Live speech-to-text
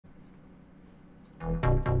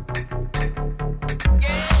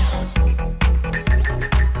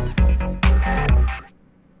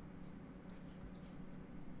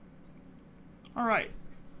Alright,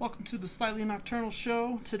 welcome to the Slightly Nocturnal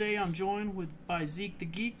Show. Today I'm joined by Zeke the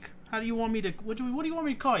Geek. How do you want me to, what do you want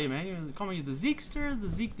me to call you, man? You want to call me the Zeekster, the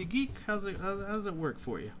Zeke the Geek? How does it work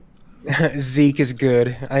for you? Zeke is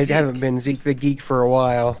good. I Zeke. haven't been Zeke the Geek for a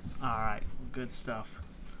while. Alright, good stuff.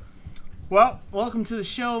 Well, welcome to the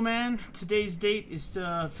show, man. Today's date is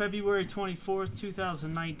February 24th,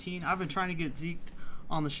 2019. I've been trying to get Zeke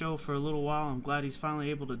on the show for a little while. I'm glad he's finally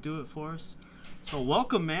able to do it for us. So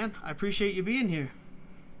welcome, man. I appreciate you being here.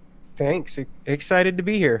 Thanks. Excited to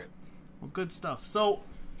be here. Well, good stuff. So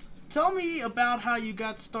tell me about how you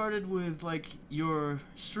got started with like your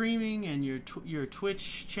streaming and your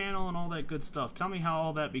Twitch channel and all that good stuff. Tell me how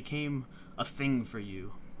all that became a thing for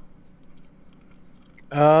you.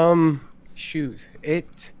 Shoot.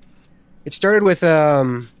 It started with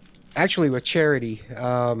actually with charity.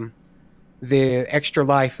 The Extra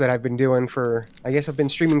Life that I've been doing for, I guess I've been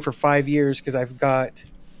streaming for 5 years because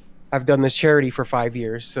I've done this charity for 5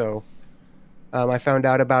 years. So I found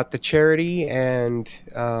out about the charity and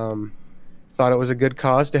thought it was a good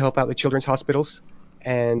cause to help out the children's hospitals,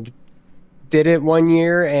 and did it 1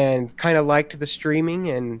 year and kind of liked the streaming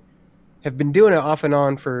and have been doing it off and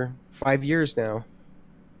on for 5 years now.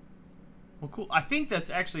 Well, cool. I think that's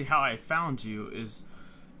actually how I found you. Is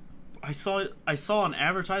I saw an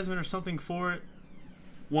advertisement or something for it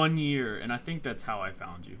 1 year, and I think that's how I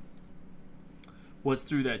found you. Was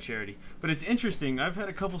through that charity. But it's interesting. I've had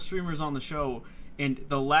a couple streamers on the show, and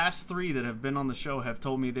the last 3 that have been on the show have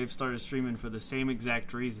told me they've started streaming for the same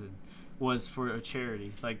exact reason. Was for a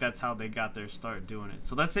charity. Like, that's how they got their start doing it.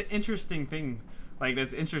 So that's an interesting thing. Like,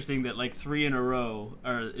 that's interesting that like 3 in a row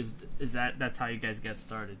that's how you guys get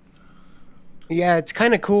started. Yeah, it's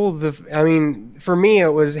kind of cool. I mean, for me,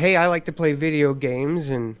 it was, hey, I like to play video games,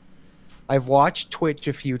 and I've watched Twitch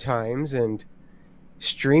a few times, and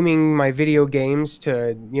streaming my video games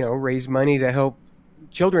to, raise money to help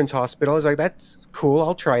children's hospitals. I was like, that's cool.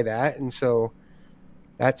 I'll try that. And so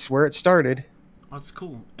that's where it started. That's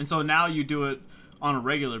cool. And so now you do it on a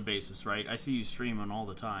regular basis, right? I see you streaming all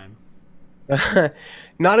the time.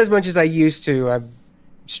 Not as much as I used to. I'm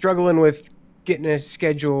struggling with getting a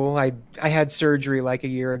schedule. I had surgery like a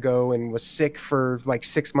year ago and was sick for like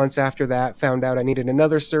 6 months after that. Found out I needed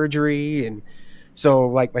another surgery, and so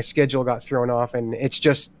like my schedule got thrown off, and it's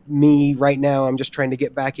just me right now. I'm just trying to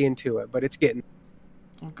get back into it, but it's getting.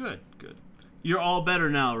 Well, good. You're all better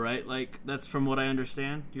now, right? Like, that's from what I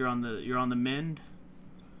understand. You're on the mend.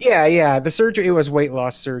 Yeah. The surgery, it was weight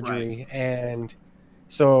loss surgery, right. And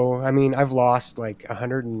so I mean I've lost like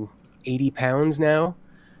 180 pounds now.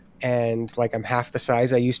 And like I'm half the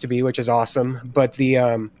size I used to be, which is awesome. But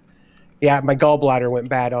my gallbladder went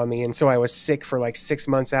bad on me, and so I was sick for like 6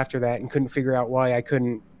 months after that, and couldn't figure out why I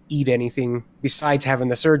couldn't eat anything besides having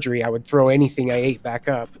the surgery. I would throw anything I ate back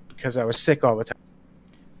up because I was sick all the time.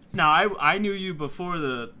 Now, I knew you before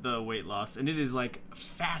the weight loss, and it is like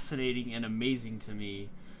fascinating and amazing to me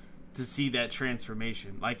to see that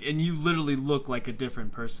transformation. Like, and you literally look like a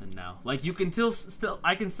different person now. Like, you can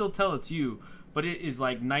I can still tell it's you. But it is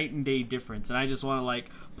like night and day difference, and I just want to like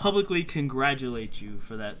publicly congratulate you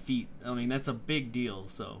for that feat. I mean, that's a big deal.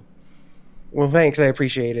 So, well, thanks. I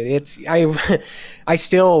appreciate it. I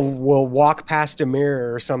still will walk past a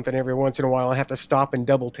mirror or something every once in a while and have to stop and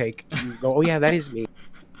double take. And go, oh yeah, that is me.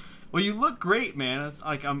 Well, you look great, man. It's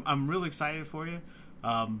like I'm really excited for you.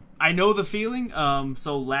 I know the feeling.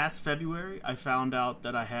 So last February, I found out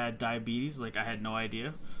that I had diabetes. Like, I had no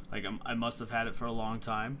idea. Like, I must have had it for a long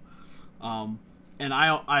time. And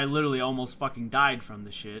I literally almost fucking died from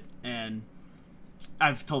the shit. And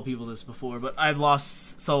I've told people this before, but I've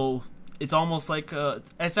lost, so it's almost like,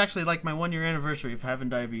 it's actually like my 1 year anniversary of having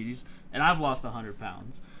diabetes, and I've lost 100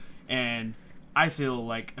 pounds. And I feel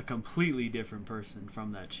like a completely different person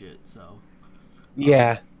from that shit, so.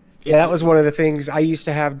 Yeah, that was one of the things. I used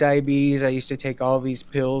to have diabetes. I used to take all these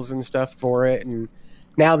pills and stuff for it, and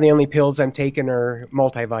now the only pills I'm taking are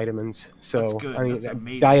multivitamins. So that's good. I mean, that's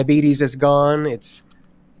amazing. Diabetes is gone. It's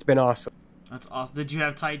been awesome. That's awesome. Did you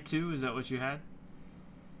have type 2? Is that what you had?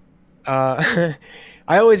 I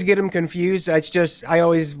always get them confused. It's just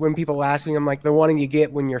when people ask me, I'm like, the one you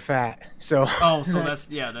get when you're fat. So so that's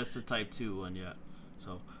the type 2 one, yeah.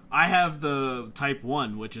 So I have the type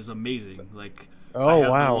 1, which is amazing. Like, I have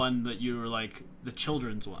wow, the one that you were like the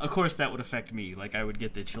children's one. Of course, that would affect me. Like, I would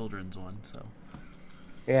get the children's one. So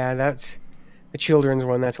yeah, that's the children's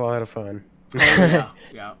one. That's a lot of fun.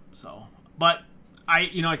 Yeah. So, but I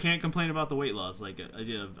can't complain about the weight loss. Like,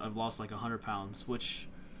 I've lost like 100 pounds, which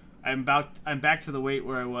I'm back to the weight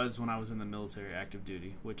where I was when I was in the military, active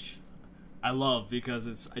duty, which I love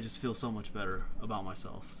because I just feel so much better about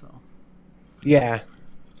myself. So Yeah,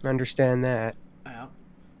 I understand that. yeah.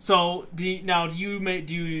 So now do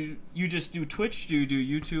you just do Twitch? Do you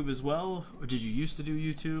do YouTube as well, or did you used to do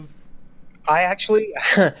YouTube? I actually,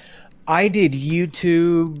 I did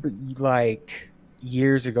YouTube like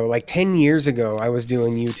years ago, like 10 years ago. I was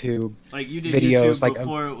doing YouTube Like you did YouTube videos.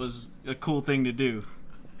 before it was a cool thing to do.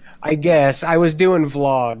 I guess I was doing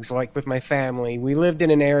vlogs like with my family. We lived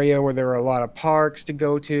in an area where there were a lot of parks to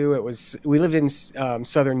go to. We lived in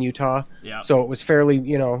southern Utah, Yeah. so it was fairly,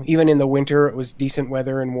 even in the winter, it was decent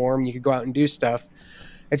weather and warm. You could go out and do stuff.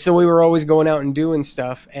 And so we were always going out and doing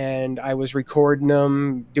stuff, and I was recording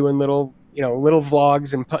them, doing little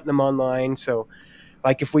vlogs and putting them online. So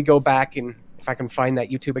like if we go back and if I can find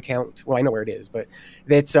that YouTube account, well, I know where it is, but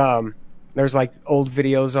it's there's like old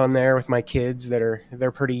videos on there with my kids they're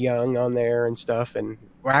pretty young on there and stuff. And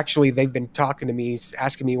well, actually they've been talking to me,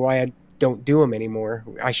 asking me why I don't do them anymore.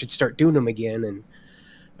 I should start doing them again, and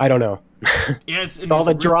I don't know. Yeah, It's all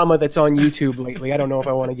the drama that's on YouTube lately. I don't know if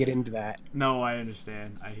I want to get into that. No, I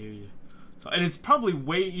understand. I hear you. So, and it's probably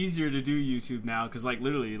way easier to do YouTube now because, like,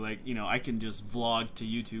 literally, like, I can just vlog to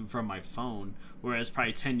YouTube from my phone. Whereas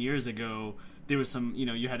probably 10 years ago, there was some,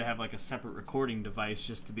 you had to have like a separate recording device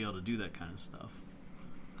just to be able to do that kind of stuff.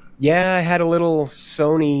 Yeah, I had a little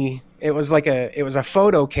Sony. It was a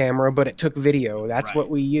photo camera, but it took video. That's Right. what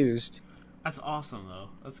we used. That's awesome, though.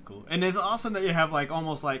 That's cool. And it's awesome that you have, like,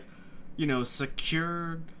 almost like,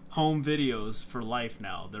 secured home videos for life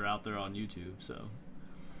now. They're out there on YouTube, so.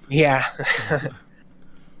 Yeah.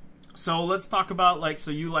 So let's talk about, like,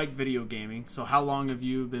 so you like video gaming. So how long have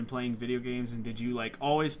you been playing video games, and did you, like,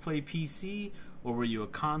 always play PC, or were you a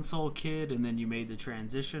console kid and then you made the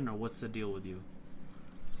transition, or what's the deal with you?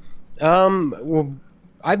 Well,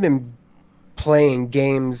 I've been playing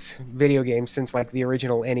video games since like the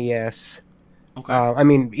original NES. Okay. I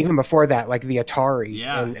mean, even before that, like the Atari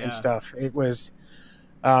Yeah. and stuff. It was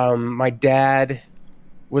my dad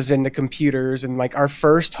was into computers, and like our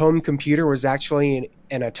first home computer was actually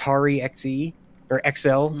an Atari XE or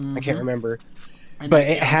XL. I can't remember, but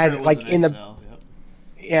it had like in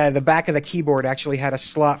the back of the keyboard actually had a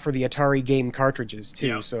slot for the Atari game cartridges too.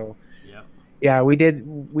 Yep. So Yep. yeah,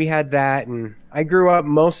 we had that, and I grew up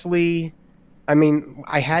mostly. I mean,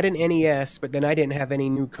 I had an NES, but then I didn't have any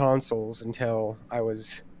new consoles until I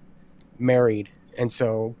was married, and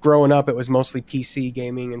so growing up, it was mostly PC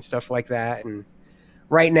gaming and stuff like that. And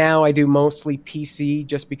right now, I do mostly PC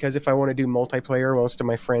just because if I want to do multiplayer, most of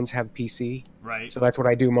my friends have PC, Right. so that's what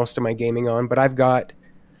I do most of my gaming on. But I've got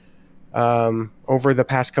over the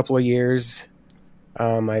past couple of years,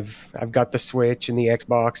 I've got the Switch and the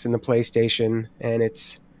Xbox and the PlayStation, and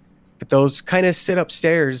but those kind of sit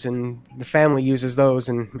upstairs, and the family uses those,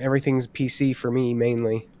 and everything's PC for me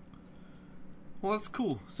mainly. Well, that's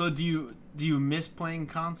cool. So do you miss playing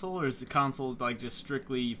console, or is the console like just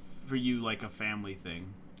strictly for you like a family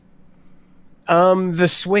thing? The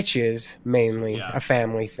Switch is mainly Yeah. a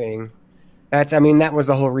family thing. I mean, that was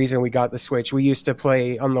the whole reason we got the Switch. We used to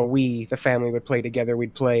play on the Wii. The family would play together.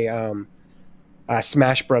 We'd play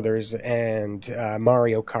Smash Brothers and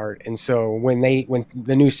Mario Kart. And so when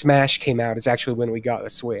the new Smash came out, it's actually when we got the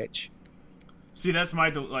Switch. See, that's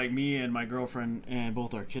like me and my girlfriend and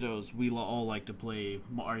both our kiddos. We all like to play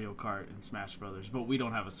Mario Kart and Smash Brothers, but we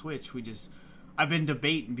don't have a Switch. I've been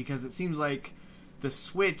debating because it seems like the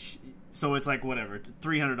Switch. So it's like whatever,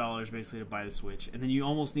 $300 basically to buy the Switch, and then you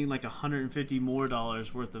almost need like $150 more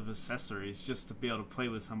worth of accessories just to be able to play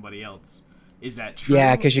with somebody else. Is that true?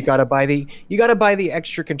 Yeah, because you gotta buy the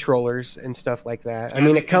extra controllers and stuff like that. Yeah, I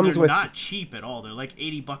mean, it comes they're with not cheap at all. They're like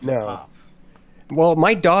 $80 a No. pop. Well,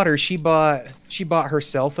 my daughter, she bought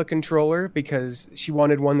herself a controller because she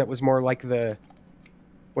wanted one that was more like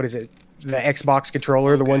what is it? The Xbox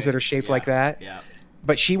controller, the ones that are shaped like that. Yeah.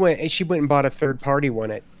 But she went and bought a third party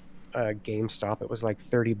one at GameStop. It was like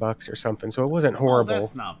 $30 or something, so it wasn't horrible. Oh,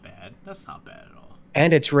 that's not bad. That's not bad at all.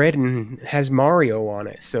 And it's red and has Mario on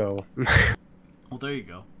it, so Well, there you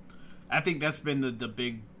go. I think that's been the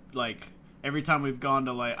big, like, every time we've gone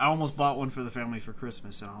to, like, I almost bought one for the family for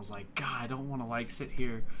Christmas, and I was like, God, I don't want to, like, sit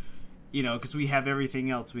here, because we have everything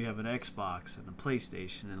else. We have an Xbox and a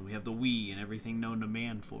PlayStation, and we have the Wii and everything known to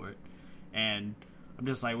man for it. And I'm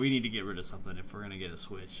just like, we need to get rid of something if we're going to get a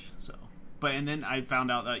Switch, so. And then I found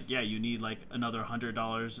out that, yeah, you need, like, another $100,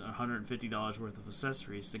 $150 worth of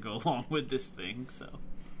accessories to go along with this thing, so.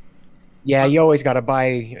 yeah, you always got to buy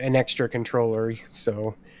an extra controller.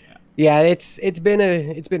 So yeah, it's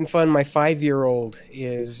been fun. My 5-year-old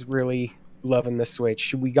is really loving the Switch.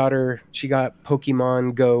 She got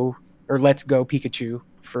Pokemon Go or Let's Go Pikachu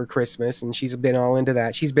for Christmas, and she's been all into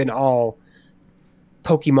that. She's been all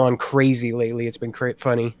Pokemon crazy lately. It's been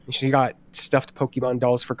funny. She got stuffed Pokemon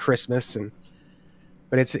dolls for Christmas, and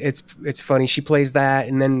but it's funny. She plays that,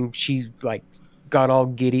 and then she like got all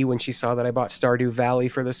giddy when she saw that I bought Stardew Valley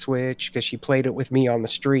for the Switch because she played it with me on the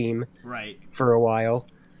stream Right. for a while.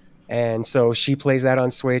 And so she plays that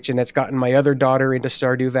on Switch, and it's gotten my other daughter into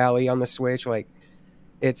Stardew Valley on the Switch. Like,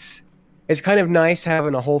 it's kind of nice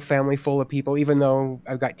having a whole family full of people, even though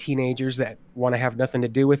I've got teenagers that want to have nothing to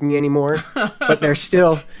do with me anymore. But they're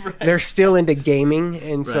still Right. they're still into gaming,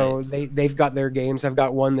 and so Right. they've got their games. I've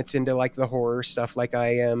got one that's into like the horror stuff, like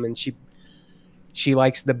I am, and she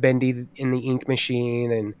likes the Bendy in the Ink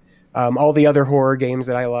Machine and all the other horror games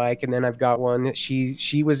that I like. And then I've got one.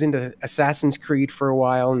 She was into Assassin's Creed for a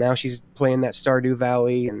while. Now she's playing that Stardew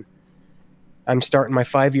Valley, and I'm starting my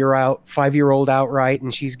 5-year-old outright,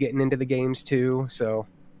 and she's getting into the games too. So,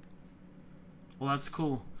 Well, that's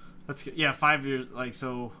cool. That's yeah, 5 years. Like,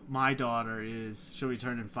 so my daughter she'll be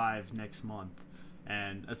turning 5 next month,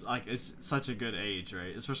 and it's such a good age,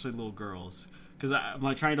 right? Especially little girls, because I'm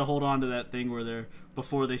like trying to hold on to that thing where they're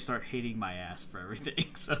before they start hating my ass for everything,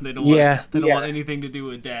 so they don't want anything to do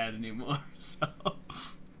with dad anymore. So,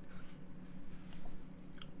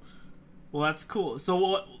 well, that's cool.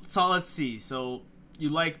 So let's see. So you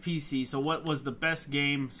like PC. So what was the best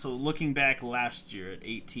game? So looking back last year at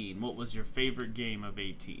 18, what was your favorite game of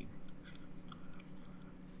 18?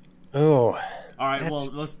 oh, All right, well,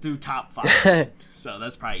 let's do top 5. So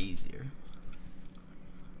that's probably easier.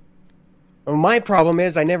 well, my problem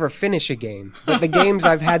is I never finish a game. But the games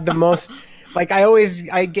I've had the most, like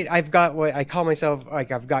I've got what I call myself,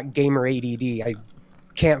 like I've got gamer ADD. I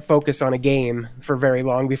can't focus on a game for very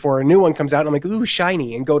long before a new one comes out, and I'm like, ooh,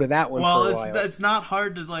 shiny, and go to that one Well, for a while. it's not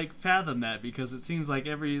hard to like fathom that, because it seems like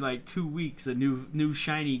every like 2 weeks a new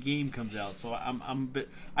shiny game comes out. So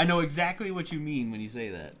I know exactly what you mean when you say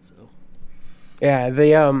that. So Yeah,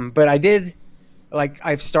 but I did, like,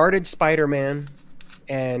 I've started Spider-Man,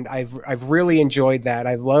 and I've really enjoyed that.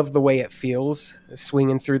 I love the way it feels,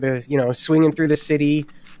 swinging through the city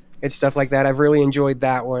and stuff like that. I've really enjoyed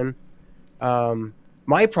that one.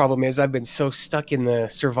 My problem is I've been so stuck in the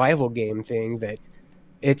survival game thing that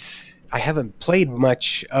I haven't played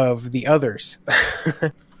much of the others.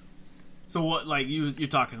 so what, like you're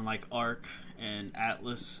talking like Ark and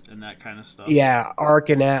Atlas and that kind of stuff? Yeah, Ark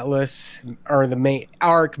and Atlas are the main.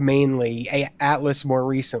 Ark mainly, Atlas more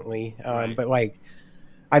recently. Right. But like,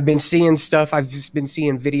 I've been seeing stuff. I've just been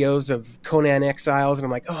seeing videos of Conan Exiles, and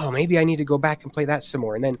I'm like, oh, maybe I need to go back and play that some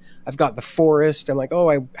more. And then I've got The Forest. I'm like, oh,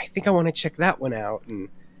 I think I want to check that one out. And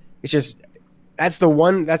it's just that's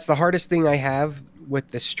the hardest thing I have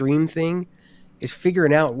with the stream thing is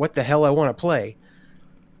figuring out what the hell I want to play.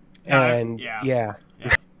 And yeah.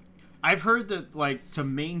 I've heard that like to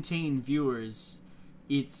maintain viewers,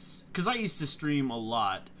 it's because I used to stream a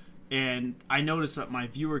lot. And I noticed that my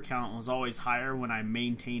viewer count was always higher when I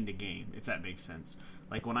maintained a game, if that makes sense.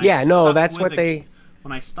 Like when I that's what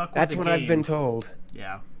I've been told.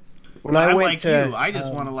 Yeah. When I went like to you, I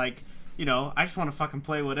just want to I just want to fucking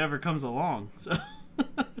play whatever comes along. So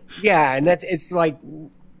yeah, and it's like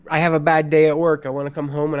I have a bad day at work. I want to come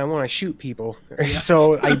home and I want to shoot people. Yeah.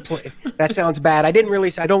 So I play. That sounds bad. I don't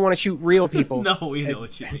want to shoot real people. No, we know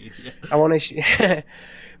what you mean. Yeah. I want to.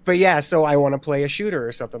 But yeah, so I want to play a shooter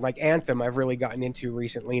or something like Anthem. I've really gotten into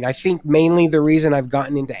recently, and I think mainly the reason I've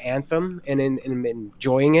gotten into Anthem and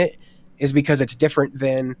enjoying it is because it's different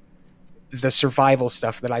than the survival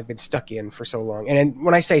stuff that I've been stuck in for so long. And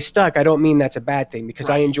when I say stuck, I don't mean that's a bad thing, because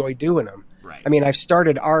I enjoy doing them. Right. I mean, I've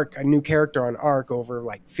started Ark, a new character on Ark, over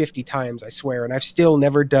like 50 times, I swear, and I've still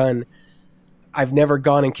never gone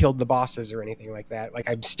and killed the bosses or anything like that. Like,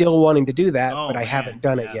 I'm still wanting to do that, but I haven't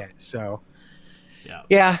done it yet. So.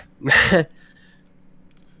 Yeah.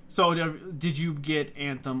 So, did you get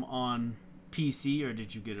Anthem on PC or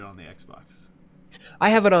did you get it on the Xbox? I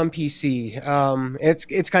have it on PC.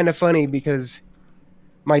 It's kind of funny because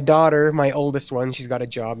my daughter, my oldest one, she's got a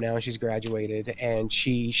job now. She's graduated, and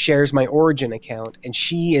she shares my Origin account, and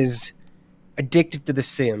she is addicted to The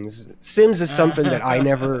Sims. Sims is something that I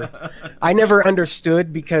never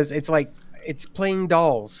understood, because it's like it's playing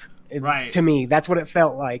dolls. To me, that's what it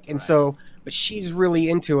felt like, and so. But she's really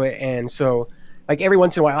into it, and so, like, every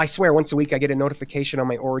once in a while, I swear once a week I get a notification on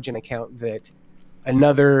my Origin account that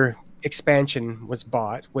another expansion was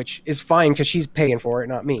bought, which is fine because she's paying for it,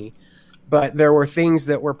 not me. But there were things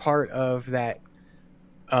that were part of that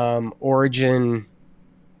Origin,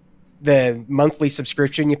 the monthly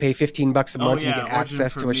subscription. You pay $15 a month and you get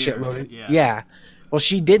access to a shitload of... Yeah. Well,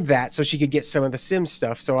 she did that so she could get some of the Sims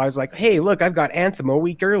stuff. So I was like, hey, look, I've got Anthem a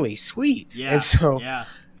week early. Sweet. Yeah, And so yeah.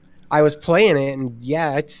 I was playing it, and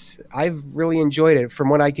yeah, I've really enjoyed it. From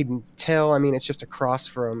what I can tell, I mean, it's just a cross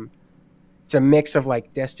from it's a mix of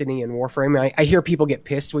like Destiny and Warframe. I hear people get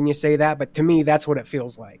pissed when you say that, but to me, that's what it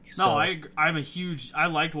feels like. No, So I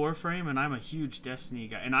liked Warframe, and I'm a huge Destiny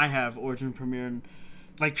guy, and I have Origin Premiere, and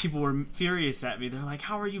like people were furious at me. They're like,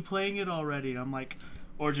 "How are you playing it already?" And I'm like,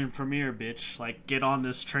 "Origin Premiere, bitch! Like, get on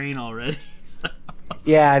this train already." So,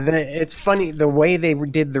 yeah, it's funny the way they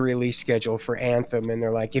did the release schedule for Anthem, and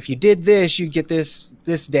they're like, if you did this, you get this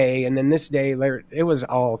day, and then this day. It was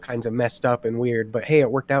all kinds of messed up and weird, but hey,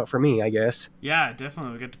 it worked out for me, I guess. yeah,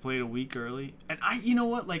 definitely, we get to play it a week early, and you know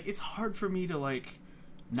what? Like, it's hard for me to like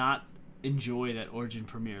not enjoy that Origin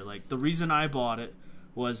Premiere. Like, the reason I bought it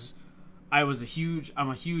was I'm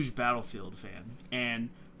a huge Battlefield fan, and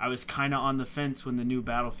I was kind of on the fence when the new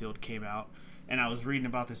Battlefield came out, and I was reading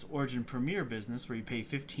about this Origin Premiere business where you pay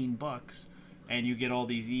 $15 and you get all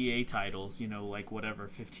these EA titles, you know, like whatever,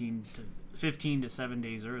 15 to 7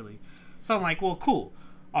 days early. So I'm like, well, cool.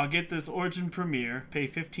 I'll get this Origin Premiere, pay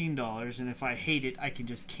 $15, and if I hate it, I can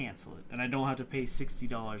just cancel it, and I don't have to pay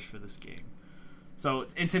 $60 for this game. So,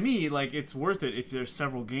 and to me, like, it's worth it if there's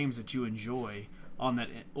several games that you enjoy on that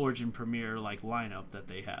Origin Premiere like lineup that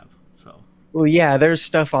they have. So, Well, yeah, there's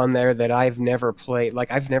stuff on there that I've never played.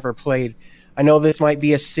 Like I've never played. I know this might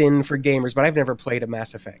be a sin for gamers, but I've never played a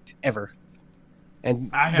Mass Effect ever,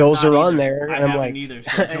 and those are on there. I and I'm haven't like, either.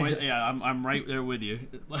 So yeah, I'm right there with you.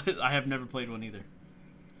 I have never played one either.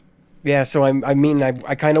 yeah. So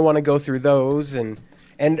I kind of want to go through those, and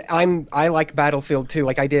I like Battlefield too.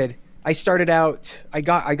 Like I started out. I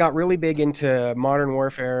got really big into Modern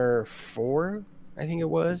Warfare 4, I think it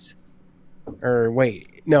was, or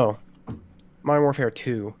wait, no, Modern Warfare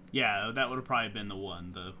 2. Yeah, that would have probably been the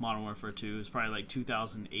one. The Modern Warfare 2 is probably like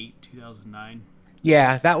 2008, 2009.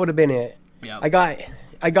 Yeah, that would have been it. Yeah. I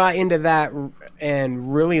got into that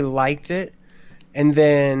and really liked it, and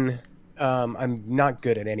then I'm not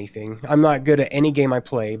good at anything. I'm not good at any game I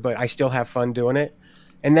play, but I still have fun doing it.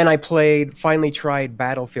 And then I finally tried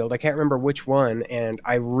Battlefield. I can't remember which one, and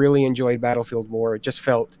I really enjoyed Battlefield more. It just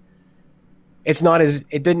felt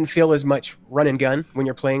it didn't feel as much run and gun when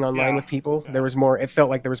you're playing online with people. Yeah. It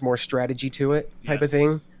felt like there was more strategy to it type of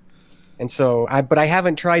thing. And so but I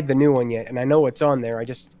haven't tried the new one yet, and I know it's on there. I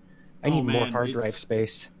need more hard drive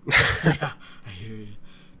space. Yeah, I hear you.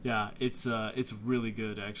 Yeah, it's really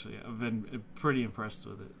good actually. I've been pretty impressed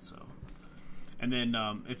with it. So, and then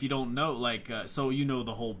if you don't know, like, so you know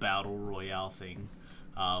the whole battle royale thing.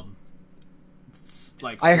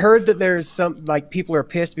 Like, I heard that there's some, like, people are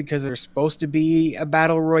pissed because there's supposed to be a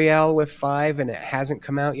battle royale with 5 and it hasn't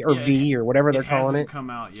come out yet, or V or whatever they're calling it. It hasn't come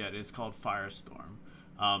out yet. It's called Firestorm.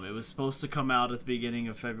 It was supposed to come out at the beginning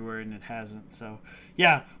of February and it hasn't. So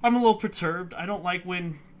yeah, I'm a little perturbed. I don't like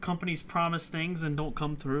when companies promise things and don't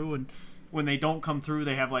come through, and when they don't come through,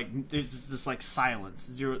 they have there's this like silence,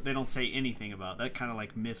 zero. They don't say anything about it. That. Kind of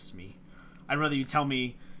like miffs me. I'd rather you tell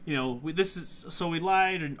me, you know, we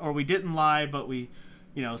lied or we didn't lie, but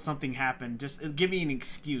something happened. Just give me an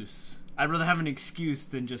excuse. I'd rather have an excuse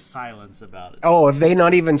than just silence about it. Oh, have they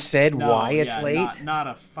not even said why it's late? Not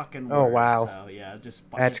a fucking word. Oh, wow. So, yeah,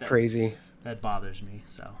 that's crazy. That bothers me.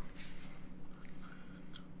 So,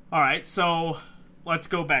 all right. So let's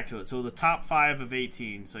go back to it. So the top 5 of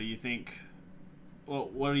 18. So you think,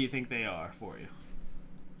 what do you think they are for you?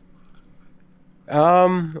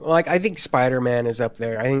 Like, I think Spider-Man is up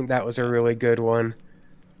there. I think that was a really good one.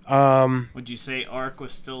 Would you say Ark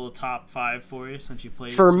was still a top 5 for you since you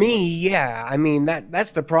played? For me, yeah. I mean,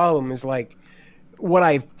 that's the problem, is like what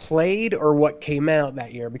I've played or what came out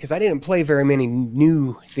that year, because I didn't play very many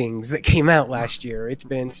new things that came out last year. It's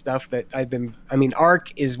been stuff that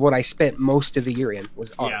Ark is what I spent most of the year in,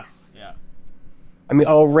 was Ark. Yeah. I mean,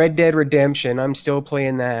 Red Dead Redemption, I'm still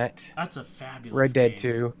playing that. That's a fabulous Red Dead game.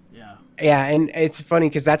 2. Yeah. Yeah, and it's funny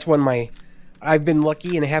because that's when I've been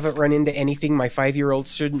lucky and haven't run into anything my 5-year-old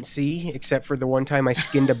shouldn't see, except for the one time I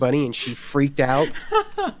skinned a bunny and she freaked out.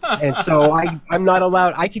 And so I'm not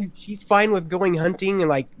allowed. She's fine with going hunting, and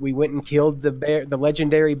like we went and killed the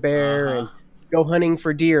legendary bear, and go hunting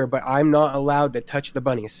for deer, but I'm not allowed to touch the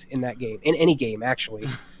bunnies in that game, in any game actually.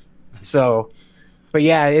 So, but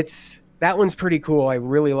yeah, that one's pretty cool. I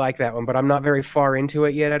really like that one, but I'm not very far into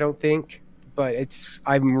it yet, I don't think. But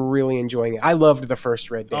I'm really enjoying it. I loved the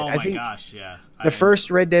first Red Dead. Oh my gosh, yeah. The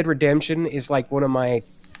first Red Dead Redemption is like one of my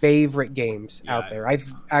favorite games out there. I've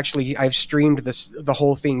streamed the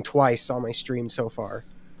whole thing twice on my stream so far.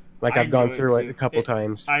 Like I I've gone enjoy it through it too. a couple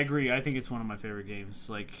times. I agree. I think it's one of my favorite games.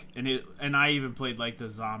 Like, and I even played like the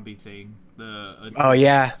zombie thing, the Oh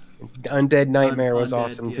yeah, Undead Nightmare was undead.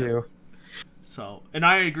 awesome Yeah. too. So, and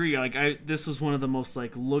I agree. Like, this was one of the most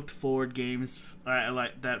like looked forward games I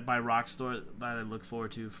like that by Rockstar that I look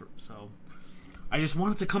forward to. So, I just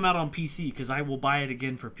want it to come out on PC because I will buy it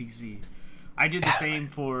again for PC. I did the same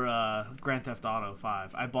for Grand Theft Auto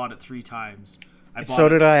 5. I bought it 3 times. So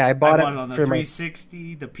did I. I bought it on the it for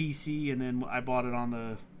 360, the PC, and then I bought it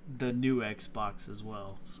on the new Xbox as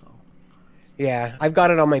well. So Yeah, I've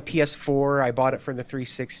got it on my PS4. I bought it for the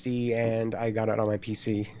 360, and I got it on my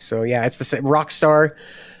PC. So yeah, it's the same. Rockstar,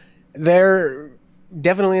 they're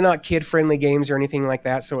definitely not kid-friendly games or anything like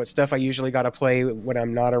that. So it's stuff I usually got to play when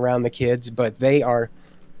I'm not around the kids. But their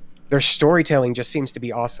storytelling just seems to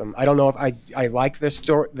be awesome. I don't know if I like the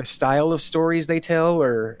style of stories they tell,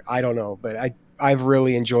 or I don't know, but I've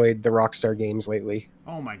really enjoyed the Rockstar games lately.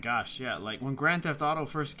 oh my gosh, yeah! Like when Grand Theft Auto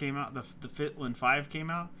first came out, when 5 came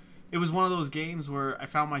out, it was one of those games where I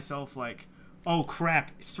found myself like, oh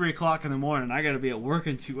crap, it's 3 o'clock in the morning. I got to be at work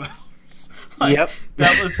in 2 hours. Like, Yep.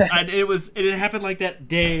 it happened like that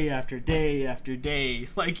day after day after day.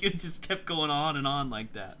 Like it just kept going on and on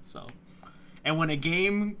like that. So, and when a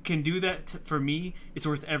game can do that for me, it's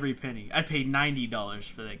worth every penny. I paid $90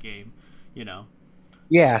 for that game, you know.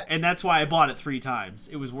 Yeah. And that's why I bought it 3 times.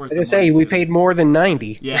 It was worth. As I say, we paid more than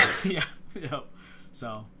 90. Yeah, yeah, yeah.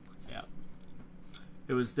 So, yeah,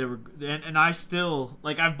 it was there were, and I still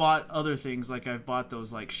like I've bought other things like I've bought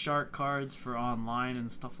those like shark cards for online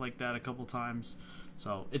and stuff like that a couple times.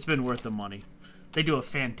 So it's been worth the money. They do a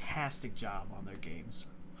fantastic job on their games.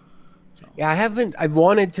 So. Yeah, I've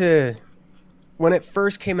wanted to. When it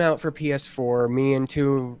first came out for PS4, me and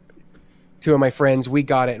two of my friends, we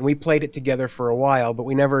got it and we played it together for a while, but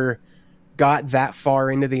we never got that far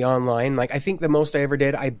into the online. Like I think the most I ever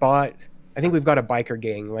did, I think we've got a biker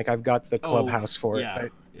gang. Like I've got the clubhouse for it.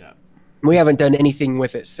 But yeah. we haven't done anything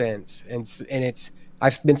with it since. And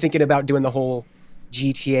I've been thinking about doing the whole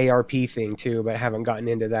GTA RP thing too, but haven't gotten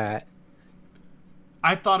into that.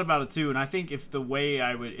 I've thought about it too, and I think if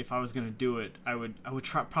I was gonna do it, I would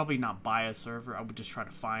try probably not buy a server. I would just try to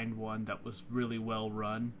find one that was really well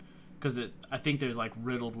run, because I think they're like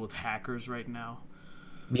riddled with hackers right now.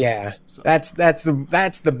 Yeah, so. that's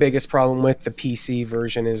the biggest problem with the PC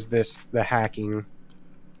version is the hacking.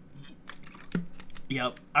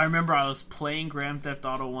 Yep, I remember I was playing Grand Theft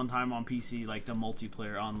Auto one time on PC, like the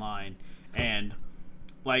multiplayer online, and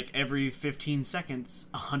like every 15 seconds,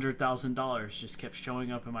 $100,000 just kept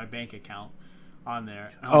showing up in my bank account on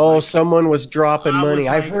there. Oh, like, someone was dropping money.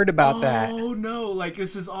 I've heard about that. Oh no, like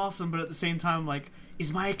this is awesome, but at the same time, like,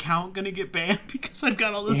 is my account gonna get banned because I've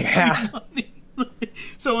got all this money?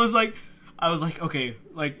 So I was like, okay,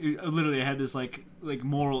 like literally I had this like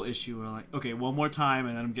moral issue where I'm like, okay, one more time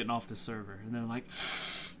and then I'm getting off the server, and then I'm like,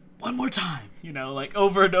 one more time, you know, like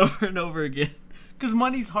over and over and over again. Because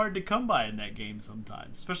money's hard to come by in that game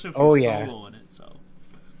sometimes, especially if you're solo in it. So,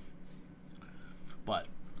 but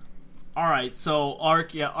all right, so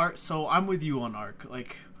Ark, so I'm with you on Ark.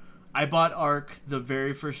 Like, I bought Ark the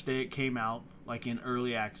very first day it came out, like in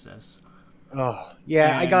early access. Oh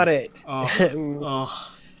yeah, I got it. Oh.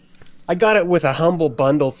 I got it with a humble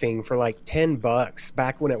bundle thing for like $10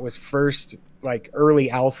 back when it was first like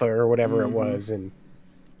early alpha or whatever it was, and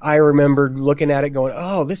I remember looking at it going,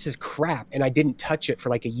 oh, this is crap. And I didn't touch it for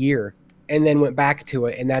like a year and then went back to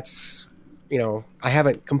it. And that's, I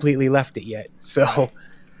haven't completely left it yet. So,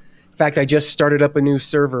 in fact, I just started up a new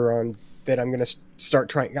server on that I'm going to start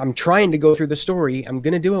trying. I'm trying to go through the story. I'm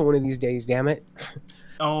going to do it one of these days, damn it.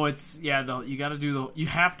 Oh, you got to you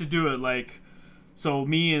have to do it like, so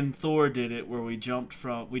me and Thor did it where we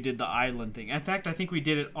did the island thing. In fact, I think we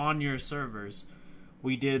did it on your servers.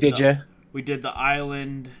 Did you? We did the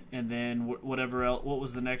island, and then whatever else. What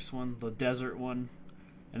was the next one? The desert one.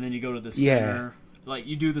 And then you go to the center. Yeah. Like,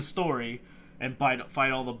 you do the story and fight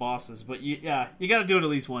all the bosses. But, you got to do it at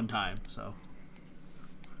least one time. So,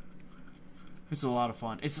 it's a lot of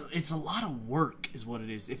fun. It's a lot of work is what it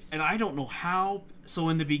is. And I don't know how. So,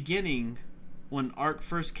 in the beginning, when Ark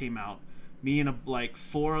first came out, me and like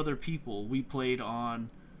 4 other people, we played on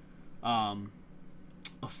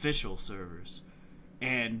official servers.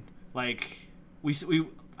 And like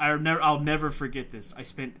I'll never forget this. I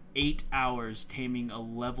spent 8 hours taming a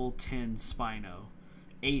level 10 Spino.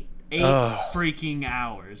 8 freaking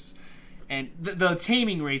hours. And the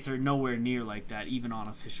taming rates are nowhere near like that, even on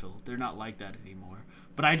official. They're not like that anymore.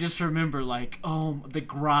 But I just remember like, oh, the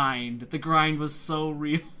grind. The grind was so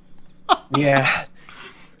real. Yeah.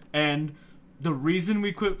 And the reason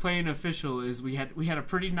we quit playing official is we had a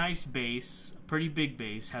pretty nice base, pretty big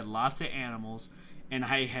base, had lots of animals, and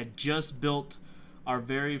I had just built our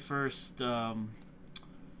very first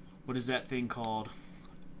what is that thing called?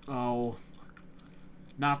 Oh,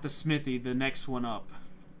 not the smithy, the next one up.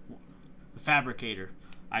 The fabricator.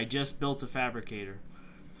 I just built a fabricator.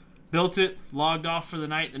 Built it, logged off for the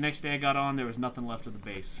night. The next day I got on, there was nothing left of the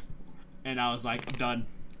base. And I was like, I'm done.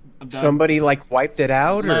 I'm done. Somebody like wiped it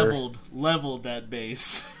out, Leveled that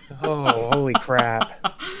base. Oh, holy crap.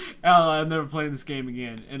 I'm never playing this game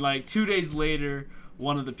again. And like 2 days later,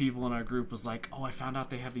 one of the people in our group was like, oh, I found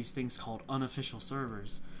out they have these things called unofficial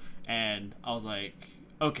servers. And I was like,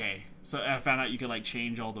 okay. So I found out you could like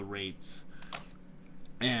change all the rates.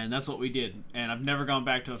 And that's what we did. And I've never gone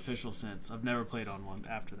back to official since. I've never played on one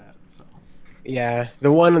after that. So. Yeah,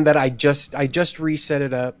 the one that I just reset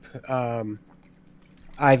it up.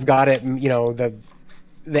 I've got it, you know, the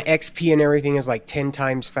XP and everything is like 10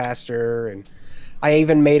 times faster, and I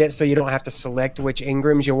even made it so you don't have to select which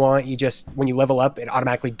engrams you want. You just, when you level up, it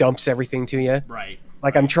automatically dumps everything to you. Right.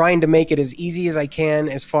 Like, I'm trying to make it as easy as I can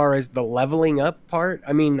as far as the leveling up part.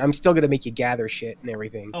 I mean, I'm still going to make you gather shit and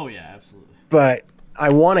everything. Oh, yeah, absolutely. But I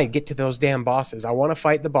want to get to those damn bosses. I want to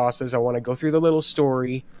fight the bosses. I want to go through the little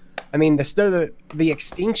story. I mean, the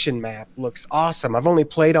extinction map looks awesome. I've only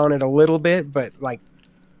played on it a little bit, but, like,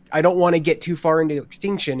 I don't want to get too far into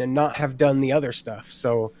extinction and not have done the other stuff.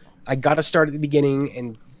 So I got to start at the beginning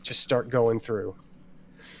and just start going through.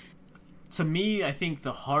 To me, I think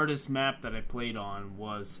the hardest map that I played on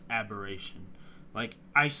was Aberration. Like,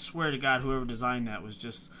 I swear to God, whoever designed that was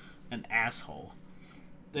just an asshole.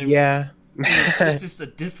 It's just a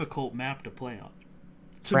difficult map to play on.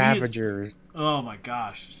 Ravagers. Oh my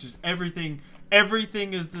gosh. It's just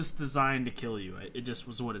everything is just designed to kill you. It just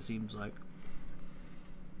was what it seems like.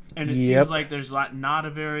 And it seems like there's not a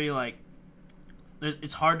very, like...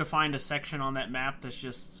 It's hard to find a section on that map that's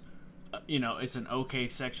just... You know, it's an okay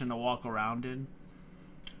section to walk around in.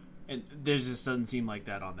 And there just doesn't seem like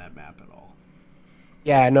that on that map at all.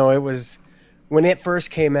 Yeah, no, it was... When it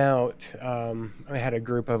first came out, I had a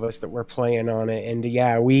group of us that were playing on it, and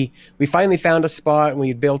yeah, we finally found a spot and we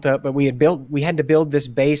had built up, but we had to build this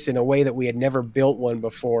base in a way that we had never built one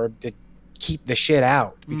before to keep the shit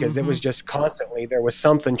out, because it was just constantly, there was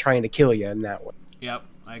something trying to kill you in that one. Yep,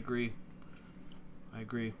 I agree.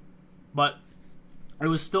 But it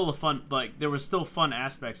was still there was still fun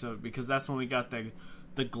aspects of it, because that's when we got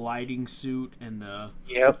the gliding suit and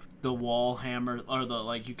the wall hammer,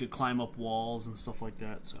 or you could climb up walls and stuff like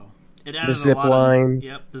that. So it added the zip lines.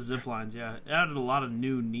 The zip lines. Yeah, it added a lot of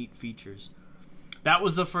new neat features. That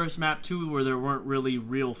was the first map too where there weren't really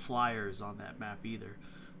real flyers on that map either.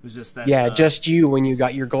 It was just that. Yeah, just you when you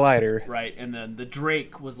got your glider. Right, and then the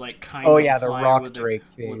Drake was like kind of. Oh yeah, the rock Drake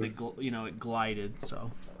thing. It glided.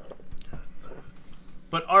 So.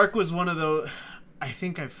 But Ark was one of those. I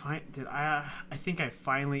think I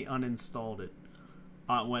finally uninstalled it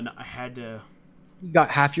when I had to. You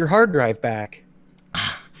got half your hard drive back.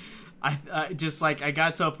 I just I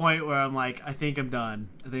got to a point where I'm like, I think I'm done.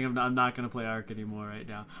 I'm not gonna play Ark anymore right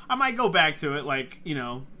now. I might go back to it,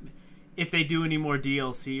 if they do any more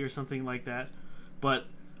DLC or something like that. But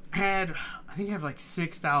I think I have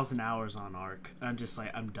 6,000 hours on Ark. I'm just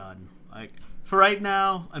I'm done. For right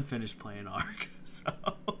now, I'm finished playing Ark. So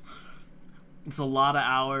it's a lot of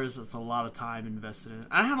hours. It's a lot of time invested in it.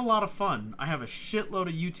 I had a lot of fun. I have a shitload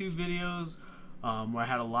of YouTube videos where I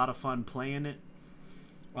had a lot of fun playing it.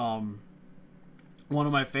 One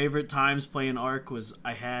of my favorite times playing Ark was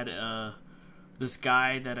I had this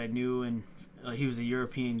guy that I knew, and he was a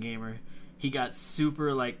European gamer. He got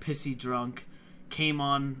super pissy drunk, came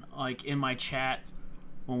on in my chat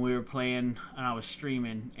when we were playing and I was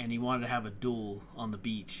streaming, and he wanted to have a duel on the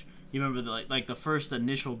beach. You remember the first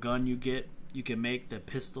initial gun you can make, the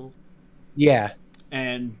pistol? Yeah.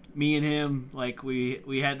 And me and him,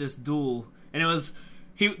 we had this duel, and it was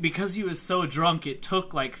because he was so drunk, it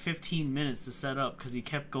took 15 minutes to set up, because he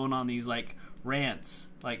kept going on these rants,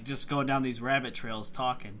 just going down these rabbit trails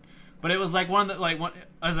talking. But it was one of the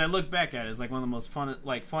as I look back at it, it's one of the most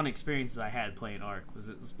fun experiences I had playing Ark. It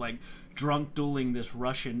was drunk dueling this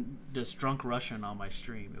drunk Russian on my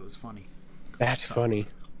stream. It was funny. That's funny.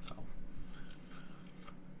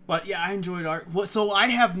 But yeah, I enjoyed Ark. So I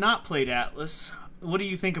have not played Atlas. What do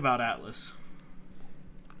you think about Atlas?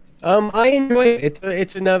 I enjoy it.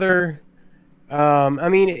 It's another. I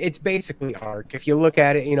mean, it's basically Ark. If you look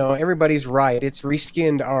at it, everybody's right. It's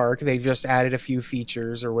reskinned Ark. They've just added a few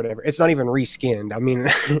features or whatever. It's not even reskinned. I mean,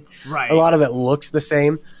 right. A lot of it looks the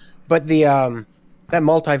same, but the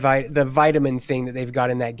that the vitamin thing that they've got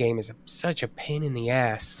in that game is such a pain in the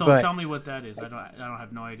ass. So But tell me what that is. I don't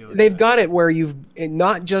have no idea what they've that is. got it where you've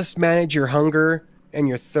not just manage your hunger and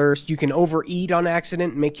your thirst. You can overeat on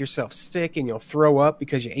accident and make yourself sick, and you'll throw up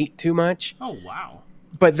because you ate too much. Oh wow.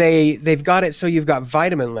 But they've got it so you've got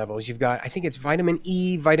vitamin levels. You've got, I think it's vitamin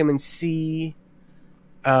E, vitamin C,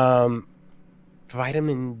 vitamin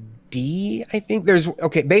D. I think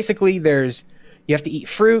basically you have to eat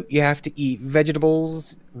fruit, you have to eat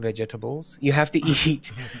vegetables, you have to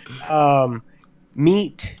eat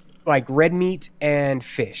meat, like red meat, and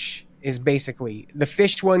fish. Is basically the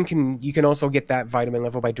fish one. You can also get that vitamin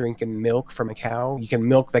level by drinking milk from a cow. You can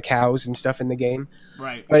milk the cows and stuff in the game.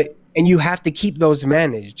 Right. And you have to keep those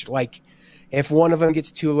managed. Like if one of them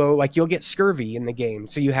gets too low, like you'll get scurvy in the game.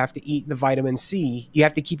 So you have to eat the vitamin C. You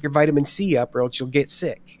have to keep your vitamin C up or else you'll get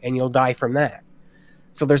sick and you'll die from that.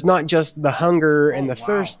 So there's not just the hunger and the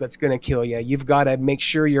thirst that's going to kill you. You've got to make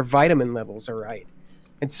sure your vitamin levels are right.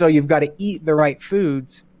 And so you've got to eat the right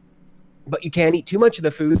foods, but you can't eat too much of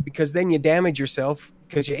the foods because then you damage yourself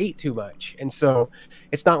because you ate too much. And so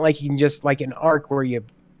it's not like you can just, like an Ark where you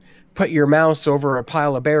put your mouse over a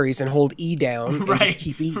pile of berries and hold E down and just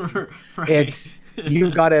keep eating. Right. It's,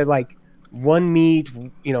 you've got to like one meat,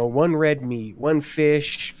 one red meat, one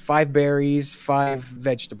fish, 5 berries, 5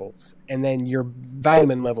 vegetables, and then your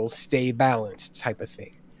vitamin levels stay balanced type of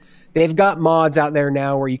thing. They've got mods out there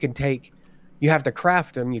now where you have to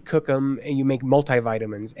craft them, you cook them, and you make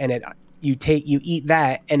multivitamins, and you eat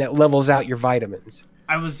that, and it levels out your vitamins.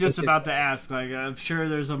 I was just about to ask, like, I'm sure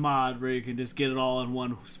there's a mod where you can just get it all in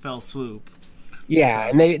one fell swoop. Yeah,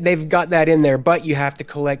 and they've got that in there, but you have to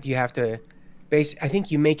collect, I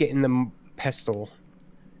think you make it in the pestle,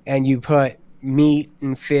 and you put meat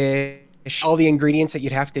and fish, all the ingredients that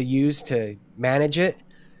you'd have to use to manage it,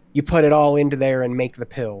 you put it all into there and make the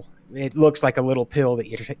pill. It looks like a little pill that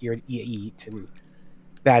you eat, and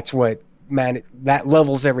that's that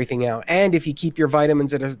levels everything out. And if you keep your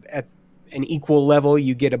vitamins at an equal level,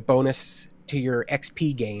 you get a bonus to your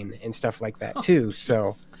XP gain and stuff like that too.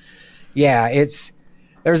 So yeah,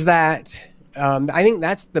 there's that. I think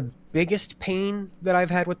that's the biggest pain that I've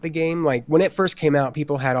had with the game. Like when it first came out,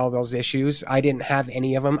 people had all those issues. I didn't have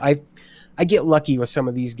any of them. I get lucky with some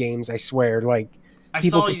of these games, I swear. Like I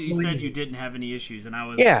saw you said you didn't have any issues, and I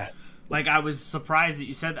was like, I was surprised that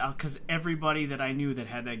you said that, because everybody that I knew that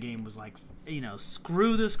had that game was like,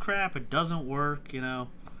 screw this crap, it doesn't work,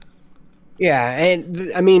 Yeah,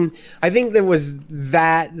 and I mean, I think there was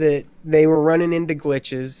that they were running into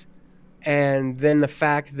glitches, and then the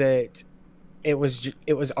fact that it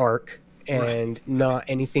was Ark and not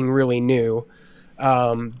anything really new.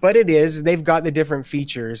 But they've got the different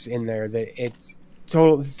features in there that it's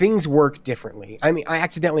total, things work differently. I mean, I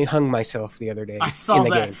accidentally hung myself the other day. I saw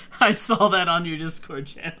that. Game. I saw that on your Discord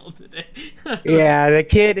channel today. Yeah,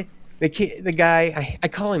 the guy, I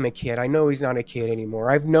call him a kid. I know he's not a kid anymore.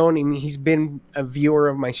 I've known him. He's been a viewer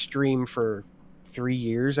of my stream for 3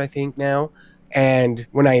 years, I think now. And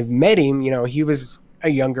when I met him, he was a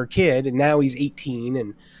younger kid, and now he's 18,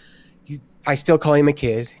 and I still call him a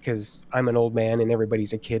kid because I'm an old man and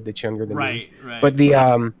everybody's a kid that's younger than me. Right. But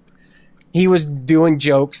he was doing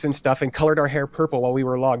jokes and stuff and colored our hair purple while we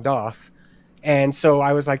were logged off. And so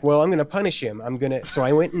I was like, well, I'm going to punish him. So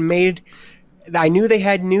I went and I knew they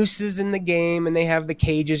had nooses in the game, and they have the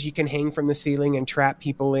cages you can hang from the ceiling and trap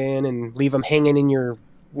people in and leave them hanging in your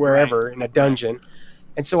wherever in a dungeon.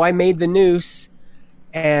 And so I made the noose,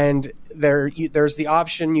 and there's the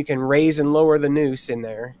option you can raise and lower the noose in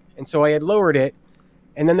there. And so I had lowered it,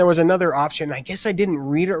 and then there was another option. I guess I didn't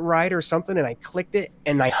read it right or something, and I clicked it,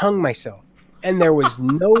 and I hung myself. And there was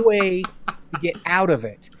no way to get out of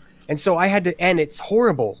it. And so I had to, and it's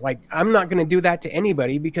horrible. Like, I'm not going to do that to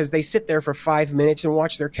anybody, because they sit there for 5 minutes and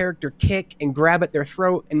watch their character kick and grab at their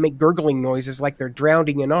throat and make gurgling noises like they're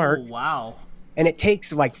drowning in Ark. Oh, wow. And it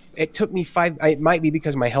took me it might be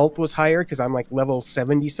because my health was higher, because I'm like level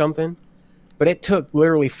 70 something. But it took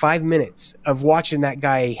literally 5 minutes of watching that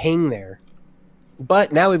guy hang there.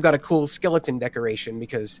 But now we've got a cool skeleton decoration,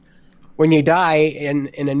 because when you die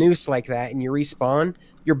in a noose like that and you respawn,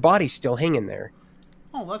 your body's still hanging there.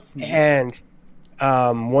 Oh, that's neat. And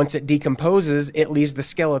once it decomposes, it leaves the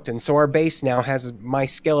skeleton. So our base now has my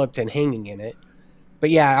skeleton hanging in it. But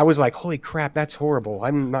yeah, I was like, holy crap, that's horrible.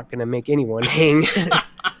 I'm not going to make anyone hang.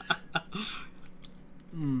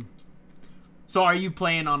 So are you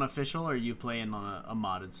playing on official, or are you playing on a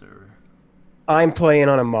modded server? I'm playing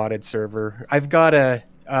on a modded server. I've got a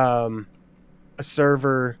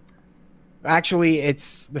server. Actually,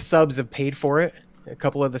 it's the subs have paid for it. A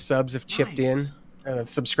couple of the subs have chipped in.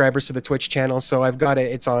 Subscribers to the Twitch channel. So I've got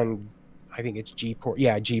it. It's on I think it's G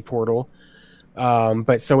Portal.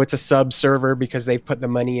 But so it's a sub server because they've put the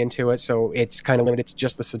money into it, so it's kind of limited to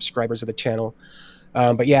just the subscribers of the channel.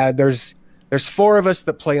 But yeah, there's four of us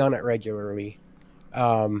that play on it regularly,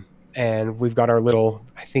 and we've got our little.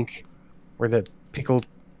 I think we're the pickled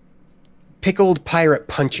pirate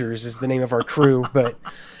punchers is the name of our crew. But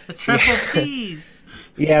The triple yeah, P's.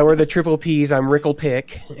 yeah, we're the triple P's. I'm Rickle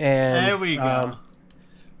Pick, and There we go.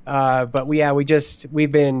 but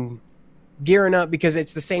we've been gearing up because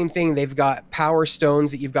it's the same thing. They've got power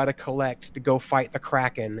stones that you've got to collect to go fight the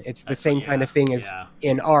Kraken. It's the same kind of thing as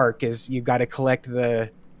in Ark. Is you've got to collect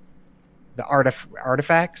the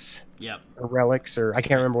artifacts. Yep. Or relics, or I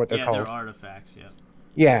can't remember what they're called. Yeah, they're artifacts. Yep.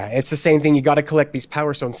 Yeah, it's the same thing. You got to collect these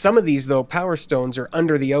power stones. Some of these though, power stones are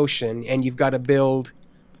under the ocean, and you've got to build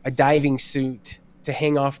a diving suit to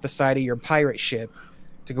hang off the side of your pirate ship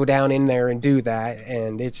to go down in there and do that.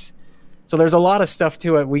 And so there's a lot of stuff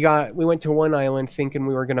to it. We went to one island thinking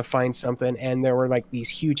we were going to find something, and there were like these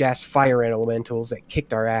huge ass fire elementals that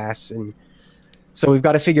kicked our ass, and so we've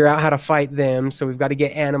got to figure out how to fight them. So we've got to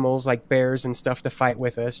get animals like bears and stuff to fight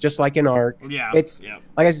with us, just like in Ark. Yeah, it's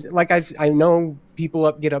I know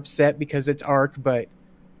people get upset because it's Ark, but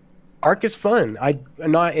Ark is fun.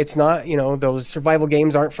 It's not, those survival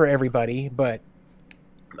games aren't for everybody, but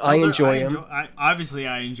I enjoy them. Obviously,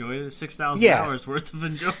 I enjoy it. 6,000 hours worth of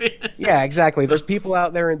enjoying it. Yeah, exactly. There's people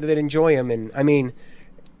out there that enjoy them, and I mean,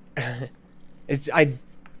 I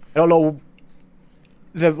don't know.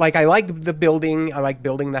 I like the building. I like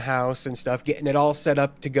building the house and stuff, getting it all set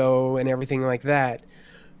up to go and everything like that.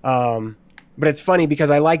 But it's funny because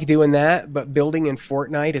I like doing that, but building in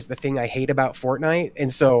Fortnite is the thing I hate about Fortnite,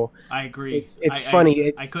 and so I agree. It's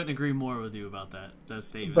funny. I couldn't agree more with you about that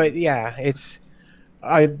statement. But yeah,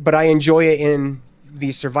 but I enjoy it in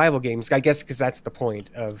these survival games. I guess because that's the point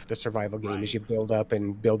of the survival game, right, is you build up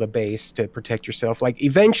and build a base to protect yourself. Like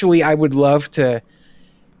eventually, I would love to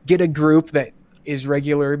get a group that is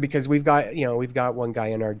regular, because we've got one guy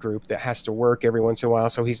in our group that has to work every once in a while,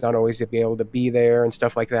 so he's not always able to be there and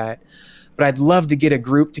stuff like that. But I'd love to get a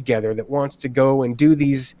group together that wants to go and do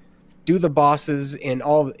the bosses in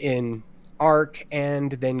Ark,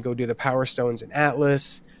 and then go do the Power Stones in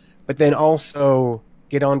Atlas, but then also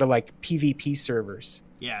get onto like PvP servers.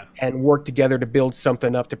 Yeah. And work together to build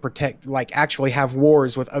something up to protect, like actually have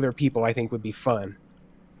wars with other people. I think would be fun.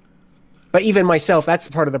 But even myself, that's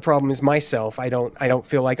part of the problem, is myself. I don't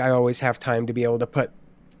feel like I always have time to be able to put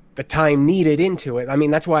the time needed into it. I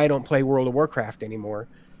mean, that's why I don't play World of Warcraft anymore,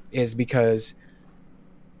 is because,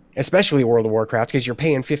 especially World of Warcraft, because you're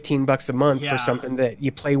paying $15 a month for something that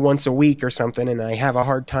you play once a week or something, and I have a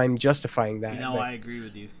hard time justifying that. I agree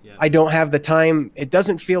with you. Yeah. I don't have the time. It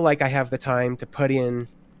doesn't feel like I have the time to put in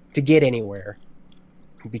to get anywhere.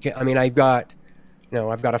 Because I mean, I've got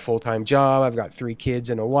a full-time job. I've got 3 kids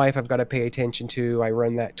and a wife I've got to pay attention to. I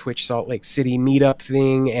run that Twitch Salt Lake City meetup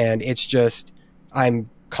thing, and it's just, I'm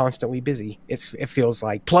constantly busy. It feels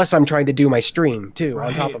like. Plus, I'm trying to do my stream too,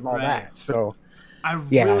 on top of all that. So, I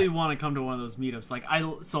really want to come to one of those meetups. Like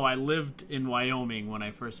I lived in Wyoming when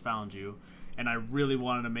I first found you, and I really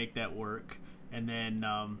wanted to make that work. And then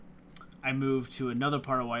I moved to another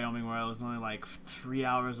part of Wyoming where I was only like 3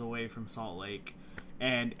 hours away from Salt Lake.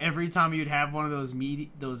 And every time you'd have one of those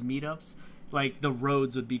meetups, like the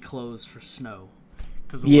roads would be closed for snow,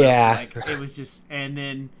 because it was just. And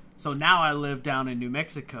then so now I live down in New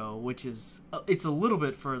Mexico, which is it's a little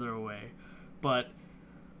bit further away, but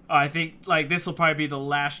I think like this will probably be the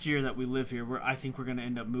last year that we live here. I think we're gonna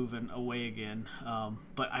end up moving away again.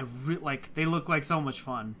 But they look like so much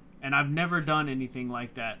fun, and I've never done anything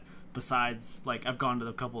like that besides like I've gone to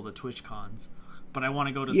a couple of the Twitch cons, but I want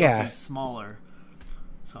to go to something smaller.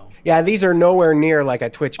 So. Yeah, these are nowhere near like a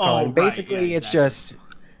TwitchCon. Oh, right. Basically, it's just,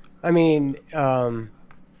 I mean,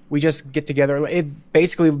 we just get together.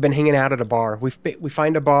 We've been hanging out at a bar. We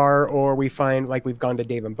find a bar, or we find, like, we've gone to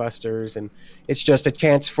Dave and Buster's, and it's just a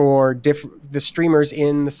chance for the streamers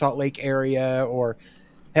in the Salt Lake area, or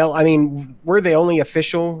hell, I mean, we're the only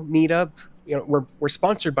official meetup. We're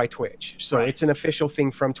sponsored by Twitch, so It's an official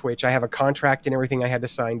thing from Twitch. I have a contract and everything I had to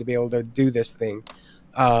sign to be able to do this thing.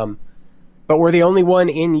 But we're the only one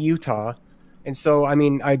in Utah, and so I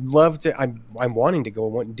mean, I'd love to. I'm wanting to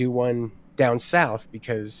go and do one down south,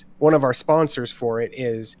 because one of our sponsors for it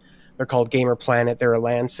they're called Gamer Planet. They're a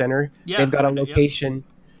LAN center. Yeah, they've got a location. Yep.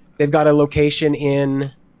 They've got a location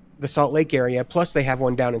in the Salt Lake area. Plus, they have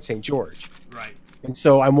one down in St. George. Right. And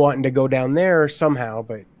so I'm wanting to go down there somehow,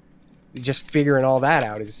 but just figuring all that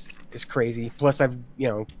out is crazy. Plus,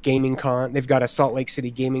 Gaming Con. They've got a Salt Lake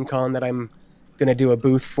City Gaming Con that I'm going to do a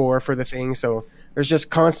booth for the thing. So there's just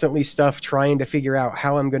constantly stuff trying to figure out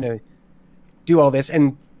how I'm going to do all this.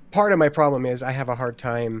 And part of my problem is I have a hard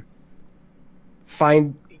time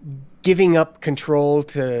find giving up control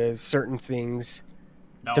to certain things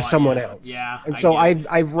No, to someone yeah, else. yeah, And I so get it.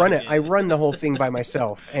 I've run I it. get I it. run the whole thing by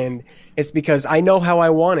myself, and it's because I know how I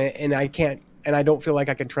want it, and I can't, and I don't feel like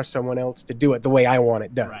I can trust someone else to do it the way I want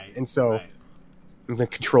it done. Right, And so right. I'm a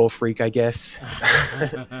control freak, I guess.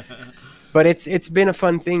 But it's been a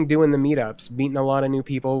fun thing doing the meetups, meeting a lot of new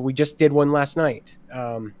people. We just did one last night.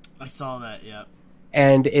 I saw that. Yep.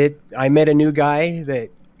 And I met a new guy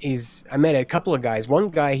I met a couple of guys. One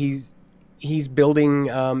guy, he's building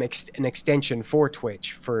an extension for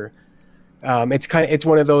Twitch for it's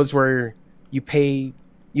one of those where you pay,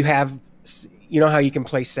 you have, you know how you can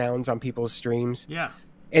play sounds on people's streams. Yeah.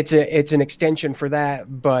 It's an extension for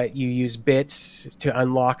that, but you use bits to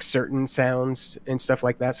unlock certain sounds and stuff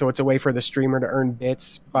like that. So it's a way for the streamer to earn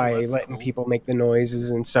bits by letting cool. people make the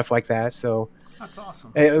noises and stuff like that. So That's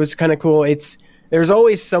awesome. it was kind of cool. There's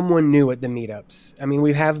always someone new at the meetups. I mean,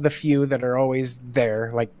 we have the few that are always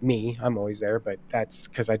there, like me. I'm always there, but that's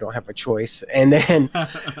because I don't have a choice. And then,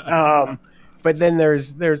 but then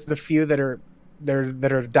there's the few that are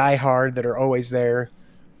diehard, that are always there.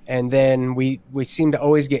 And then we seem to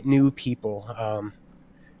always get new people.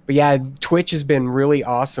 But yeah, Twitch has been really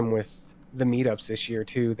awesome with the meetups this year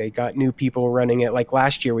too. They got new people running it. Like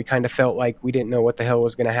last year, we kind of felt like we didn't know what the hell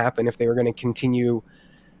was going to happen, if they were going to continue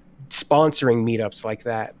sponsoring meetups like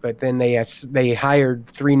that. But then they hired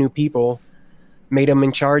 3 new people, made them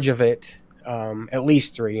in charge of it. At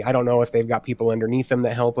least 3. I don't know if they've got people underneath them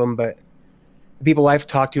that help them, but the people I've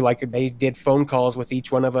talked to, like, they did phone calls with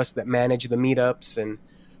each one of us that manage the meetups and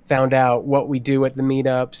found out what we do at the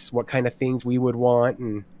meetups, what kind of things we would want.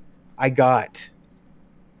 And I got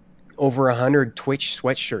over 100 Twitch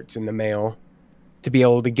sweatshirts in the mail to be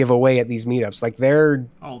able to give away at these meetups. Like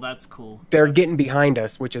That's cool. They're getting behind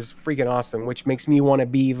us, which is freaking awesome, which makes me want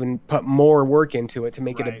to even put more work into it to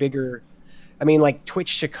make it a bigger. I mean, like Twitch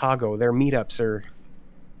Chicago, their meetups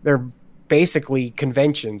they're basically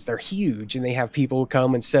conventions. They're huge, and they have people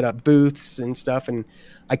come and set up booths and stuff. And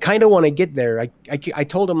I kind of want to get there. I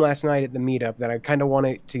told them last night at the meetup that I kind of want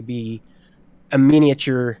it to be a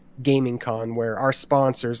miniature gaming con where our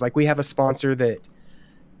sponsors, like we have a sponsor that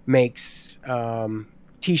makes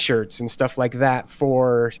t-shirts and stuff like that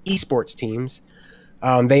for esports teams.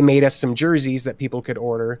 They made us some jerseys that people could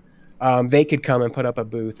order. They could come and put up a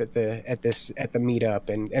booth at the meetup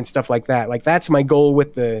and stuff like that. Like that's my goal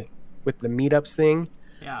with the meetups thing.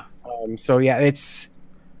 Yeah. So yeah, it's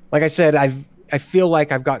like I said, I feel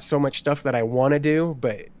like I've got so much stuff that I want to do,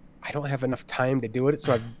 but I don't have enough time to do it.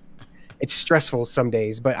 So it's stressful some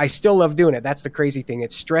days, but I still love doing it. That's the crazy thing.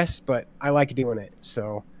 It's stress, but I like doing it.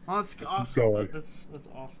 So that's awesome. That's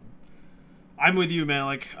awesome. I'm with you, man.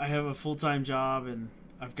 Like I have a full-time job and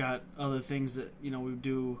I've got other things that,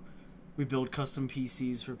 we build custom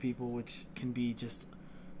PCs for people, which can be just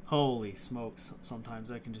holy smokes. Sometimes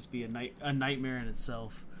that can just be a nightmare in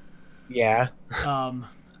itself. Yeah.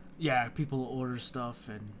 Yeah, people order stuff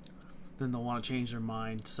and then they'll want to change their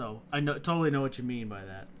mind. So I totally know what you mean by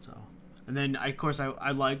that. So, and then of course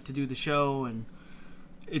I like to do the show, and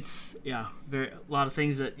it's a lot of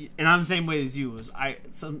things that, and I'm the same way as you.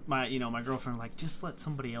 My girlfriend like, just let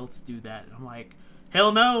somebody else do that. And I'm like,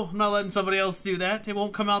 hell no, I'm not letting somebody else do that. It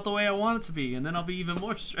won't come out the way I want it to be, and then I'll be even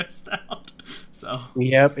more stressed out. So.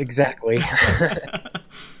 Yep, exactly.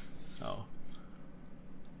 So.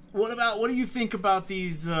 What do you think about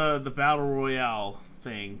these the battle royale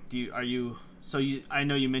thing? I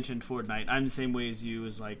know you mentioned Fortnite. I'm the same way as you.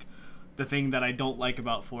 Is like the thing that I don't like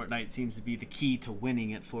about Fortnite seems to be the key to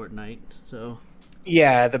winning at Fortnite. So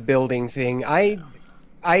yeah, the building thing. I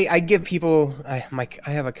give people. I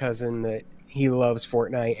have a cousin that he loves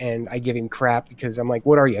Fortnite, and I give him crap because I'm like,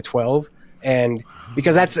 what are you, 12? And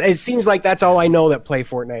because it seems like that's all I know that play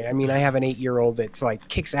Fortnite. I mean, I have an 8-year-old that's like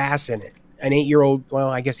kicks ass in it. An 8-year-old, well,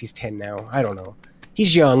 I guess he's 10 now. I don't know.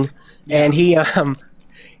 He's young, and he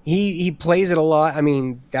plays it a lot. I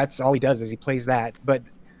mean, that's all he does is he plays that. But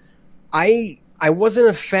I wasn't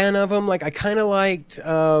a fan of him. Like I kind of liked.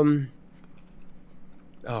 I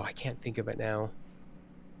can't think of it now.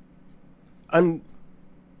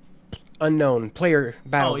 Unknown player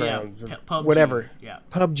battleground, PUBG. Whatever. Yeah,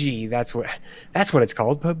 PUBG. That's what it's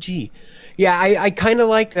called. PUBG. Yeah, I kind of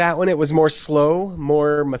liked that one. It was more slow,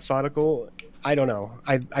 more methodical. I don't know.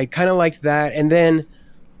 I kind of liked that. And then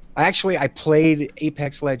I played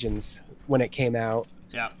Apex Legends when it came out.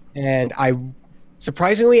 Yeah. And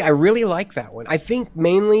surprisingly, I really like that one. I think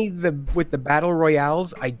mainly with the battle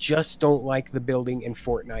royales, I just don't like the building in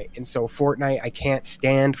Fortnite. And so Fortnite, I can't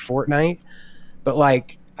stand Fortnite. But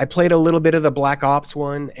like I played a little bit of the Black Ops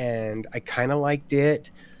one, and I kind of liked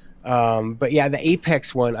it. But yeah, the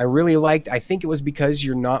Apex one I really liked. I think it was because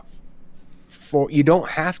you don't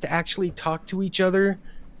have to actually talk to each other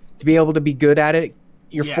to be able to be good at it.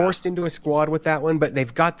 You're Yeah, forced into a squad with that one, but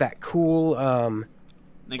they've got that cool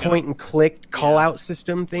they got point and click call yeah, out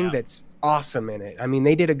system thing yeah. that's awesome in it. I mean,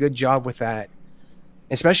 they did a good job with that,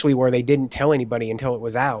 especially where they didn't tell anybody until it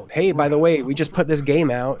was out. Hey, by the way, we just put this game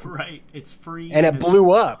out, Right, it's free and and it it's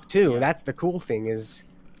blew up too. yeah, That's the cool thing is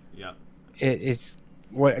yeah. it's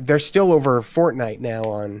what they're still over Fortnite now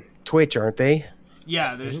on Twitch, aren't they? I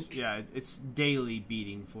Yeah, think it's daily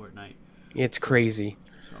beating Fortnite. it's So, crazy.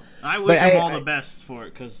 so I But wish them all the best for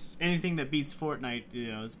it because anything that beats Fortnite,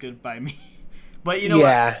 is good by me. But you know Yeah.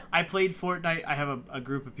 what? I played Fortnite. I have a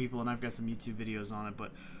group of people, and I've got some YouTube videos on it.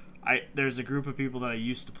 But there's a group of people that I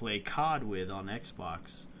used to play COD with on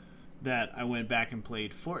Xbox that I went back and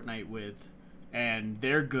played Fortnite with, and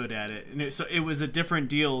they're good at it. And so it was a different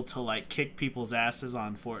deal to like kick people's asses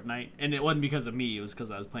on Fortnite, and it wasn't because of me. It was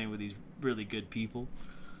because I was playing with these really good people,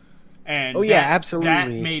 and Oh yeah, that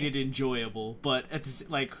absolutely. made it enjoyable. But at the,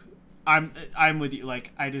 like, I'm with you.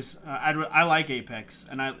 Like I like Apex,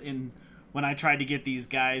 and when I tried to get these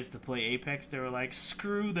guys to play Apex, they were like,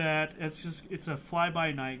 "Screw that! It's a fly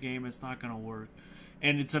by night game. It's not gonna work."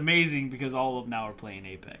 And it's amazing because all of them now are playing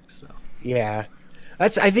Apex. So Yeah.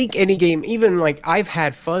 I think any game, even like I've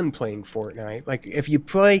had fun playing Fortnite. Like if you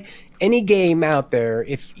play any game out there,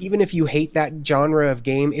 even if you hate that genre of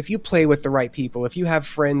game, if you play with the right people, if you have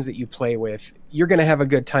friends that you play with, you're going to have a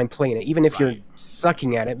good time playing it, even if you're right,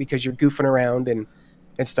 sucking at it because you're goofing around and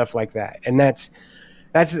stuff like that. And that's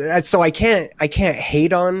so I can't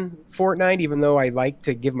hate on Fortnite, even though I like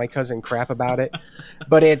to give my cousin crap about it.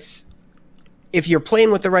 But if you're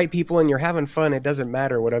playing with the right people and you're having fun, it doesn't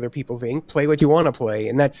matter what other people think. Play what you want to play,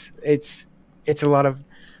 and it's a lot of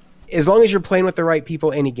as long as you're playing with the right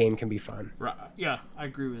people, any game can be fun. right. Yeah, I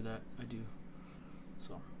agree with that. I do.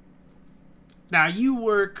 So now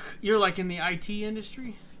you're like in the IT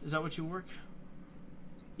industry. Is that what you work?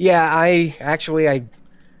 Yeah,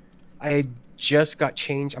 I just got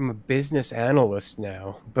changed. I'm a business analyst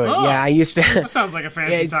now, but yeah, Oh, I used to. that sounds like a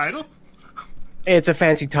fancy it's title. it's a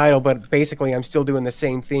fancy title, but basically I'm still doing the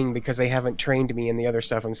same thing because they haven't trained me in the other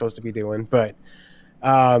stuff I'm supposed to be doing. But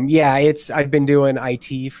yeah, I've been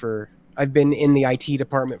in the IT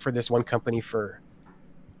department for this one company for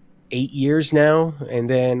 8 years now, and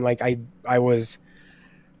then like I was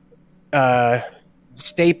uh,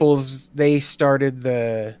 Staples. They started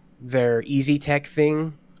their Easy Tech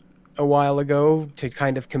thing a while ago to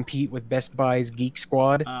kind of compete with Best Buy's Geek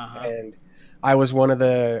Squad, Uh huh. and I was one of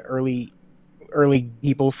the early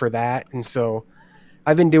people for that, and so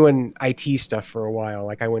I've been doing IT stuff for a while.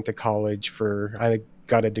 Like I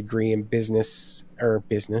got a degree in business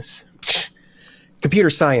computer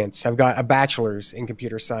science. I've got a bachelor's in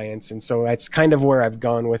computer science, and so that's kind of where I've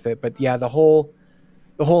gone with it. But yeah, the whole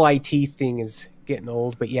IT thing is getting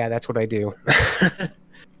old. But yeah, that's what I do.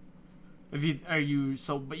 If you are you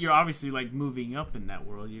so, but you're obviously like moving up in that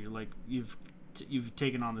world. You're like you've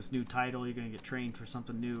taken on this new title. You're gonna get trained for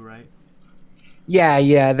something new, right? Yeah.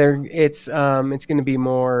 It's going to be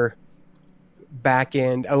more back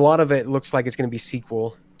end. A lot of it looks like it's going to be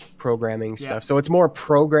SQL programming Yeah. stuff. So it's more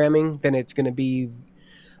programming than it's going to be.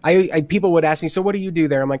 People would ask me, so what do you do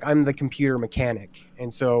there? I'm like, I'm the computer mechanic,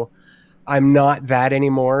 and so I'm not that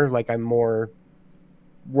anymore. Like I'm more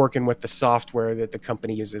working with the software that the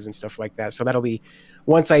company uses and stuff like that. So that'll be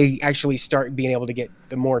once I actually start being able to get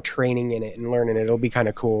the more training in it and learning it, it'll be kind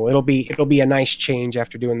of cool. It'll be a nice change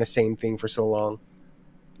after doing the same thing for so long.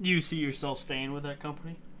 You see yourself staying with that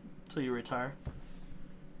company until you retire?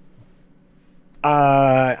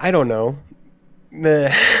 I don't know.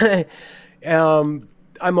 The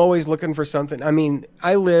I'm always looking for something. I mean,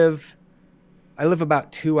 I live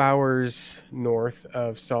about 2 hours north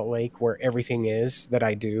of Salt Lake, where everything is that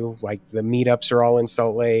I do. Like the meetups are all in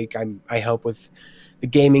Salt Lake. I help with the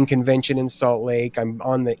gaming convention in Salt Lake. I'm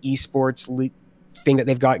on the esports thing that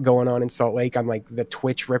they've got going on in Salt Lake. I'm like the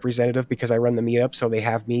Twitch representative because I run the meetup, so they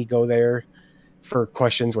have me go there for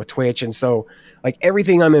questions with Twitch. And so like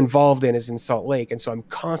everything I'm involved in is in Salt Lake. And so I'm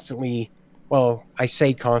constantly, well, I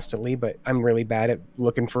say constantly, but I'm really bad at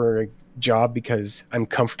looking for a job because I'm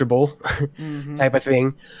comfortable Mm-hmm. type of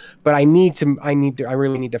thing. But I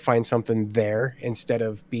really need to find something there instead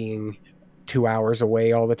of being 2 hours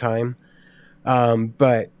away all the time.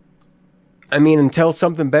 But I mean, until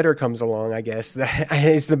something better comes along, I guess that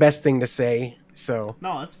is the best thing to say. So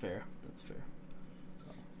No, that's fair. That's fair.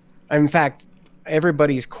 in fact,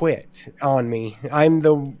 everybody's quit on me. I'm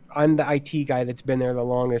the IT guy that's been there the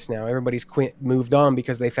longest now. Everybody's quit, moved on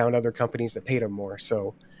because they found other companies that paid them more.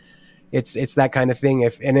 So it's that kind of thing.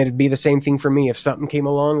 If and it'd be the same thing for me. If something came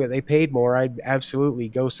along that they paid more, I'd absolutely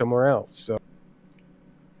go somewhere else. So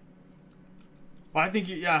Well, I think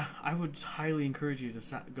yeah, I would highly encourage you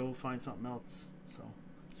to go find something else. So,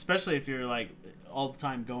 especially if you're like all the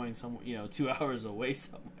time going somewhere, 2 hours away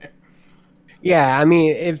somewhere. yeah, I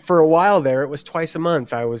mean, for a while there, it was twice a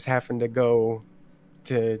month. I was having to go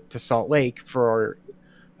to Salt Lake for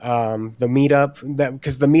the meetup, that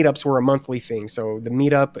because the meetups were a monthly thing. So the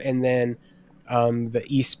meetup and then the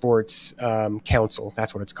esports council.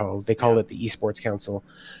 That's what it's called. They called Yeah. it the esports council.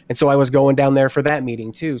 And so I was going down there for that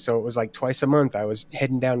meeting too. So it was like twice a month. I was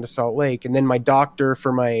heading down to Salt Lake, and then my doctor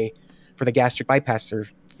for the gastric bypass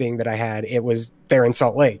thing that I had, it was there in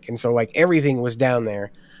Salt Lake, and so like everything was down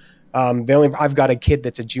there. I've got a kid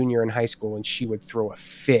that's a junior in high school, and she would throw a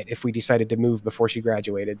fit if we decided to move before she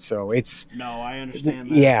graduated. So it's No, I understand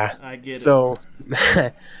that. yeah. I get it. So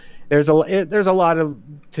there's a lot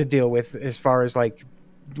to deal with as far as like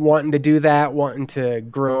wanting to do that, wanting to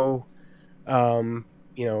grow, being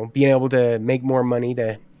able to make more money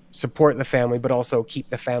to support the family, but also keep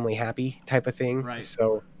the family happy type of thing. Right.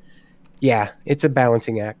 So yeah, it's a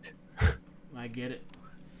balancing act. I get it.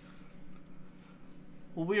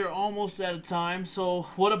 Well, we are almost out of time. So,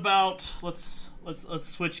 what about let's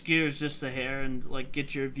switch gears just a hair and like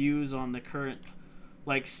get your views on the current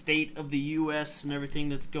like state of the U.S. and everything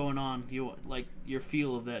that's going on. You like your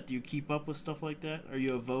feel of that? Do you keep up with stuff like that? Are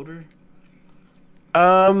you a voter?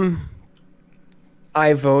 Um,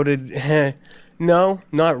 I voted. No,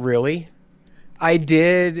 not really. I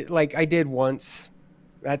did once.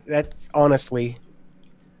 That's honestly.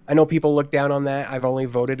 I know people look down on that. I've only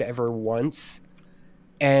voted ever once,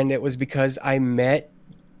 and it was because I met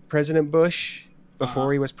President Bush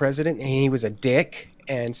before he was president, and he was a dick,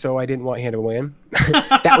 and so I didn't want him to win.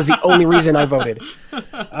 That was the only reason I voted.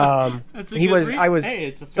 That's a good reason. Hey,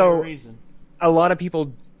 it's a fair reason. A lot of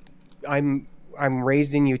people. I'm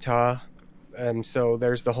raised in Utah, so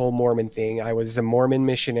there's the whole Mormon thing. I was a Mormon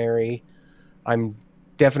missionary. I'm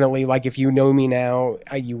definitely like, if you know me now,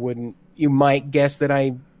 you might guess that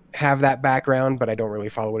I have that background, but I don't really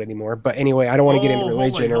follow it anymore. But anyway, I don't want to get into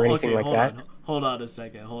religion or anything like that. Hold on a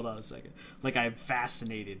second. Like, I'm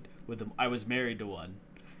fascinated with them. I was married to one.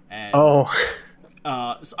 And, so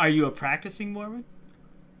are you a practicing Mormon?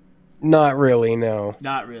 Not really, no.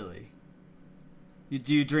 Not really.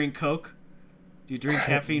 Do you drink Coke? Do you drink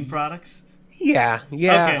caffeine products? Yeah.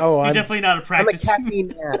 Okay. Oh, you're definitely not a practicing. I'm a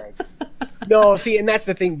caffeine addict. No, see, and that's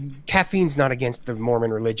the thing. Caffeine's not against the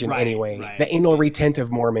Mormon religion anyway. Right. The anal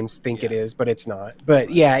retentive Mormons think it is, but it's not. But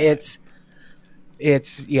yeah, it's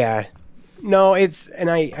yeah. No, and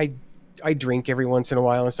I drink every once in a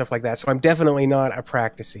while and stuff like that. So I'm definitely not a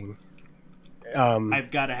practicing.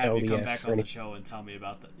 I've got to have LDS you come back on the show and tell me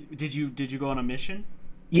about that. Did you go on a mission?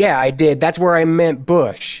 Yeah, I did. That's where I met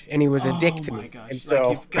Bush, and he was a dick to me. Oh my gosh! And so,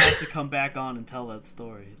 like, you've got to come back on and tell that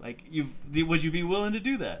story. Like, would you be willing to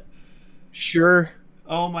do that? Sure.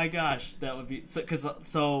 Oh my gosh, that would be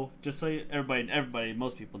so. Just so everybody,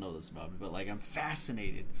 most people know this about me, but like, I'm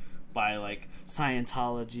fascinated by like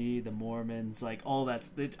Scientology, the Mormons, like all that.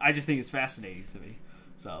 I just think it's fascinating to me.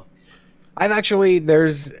 So,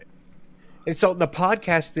 and so the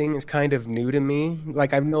podcast thing is kind of new to me.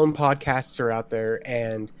 Like, I've known podcasts are out there,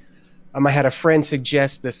 and I had a friend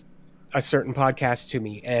suggest a certain podcast to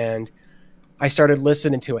me, and I started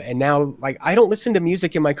listening to it. And now, like, I don't listen to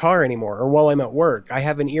music in my car anymore or while I'm at work. I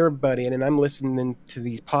have an earbud in, and I'm listening to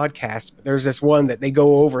these podcasts. But there's this one that they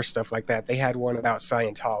go over stuff like that. They had one about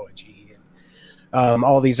Scientology and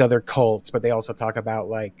all these other cults, but they also talk about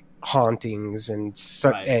like hauntings and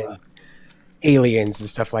aliens and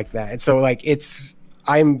stuff like that. And so like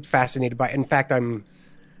I'm fascinated by it. In fact, I went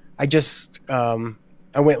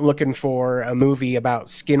looking for a movie about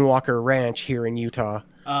Skinwalker Ranch here in Utah.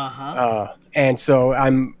 And so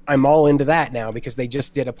I'm all into that now because they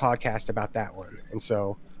just did a podcast about that one. And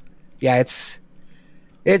so yeah, it's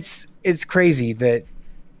crazy that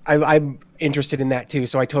I'm interested in that too.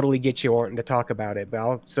 So I totally get you wanting to talk about it. But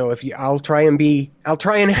I'll try and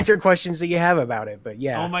answer questions that you have about it. But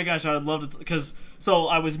yeah. Oh my gosh, I would love to, because so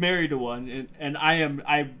I was married to one, and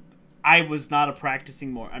I was not a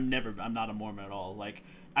practicing Mormon. I'm not a Mormon at all. Like,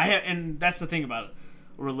 and that's the thing about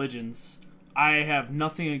religions. I have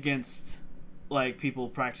nothing against like people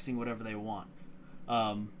practicing whatever they want.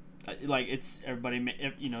 Like, it's everybody,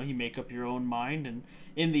 you make up your own mind, and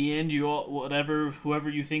in the end, whoever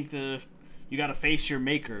you think you got to face your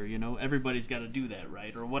maker. Everybody's got to do that,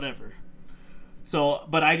 right, or whatever. So,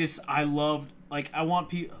 but I loved, like, I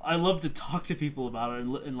love to talk to people about it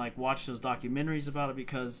and like watch those documentaries about it,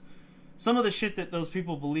 because some of the shit that those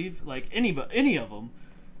people believe, like any of them,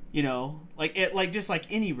 you know, like it, like just like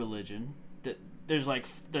any religion, that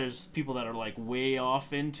there's people that are like way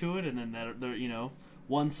off into it, and then they're you know,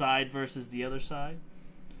 one side versus the other side,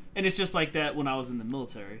 and it's just like that when I was in the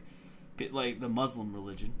military. Like the Muslim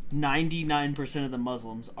religion, 99% of the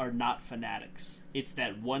Muslims are not fanatics. It's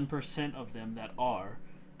that 1% of them that are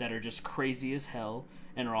just crazy as hell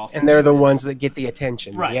and are off. And they're the ones that get the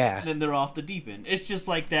attention, right? Yeah. Then they're off the deep end. It's just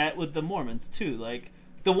like that with the Mormons too. Like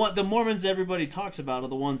the Mormons everybody talks about are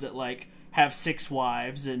the ones that like have 6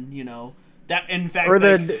 wives, and you know that, in fact, or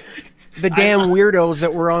like, the damn weirdos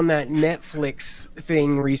that were on that Netflix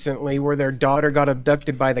thing recently, where their daughter got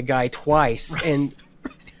abducted by the guy twice, right. And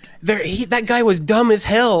that guy was dumb as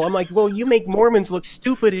hell. I'm like, well, you make Mormons look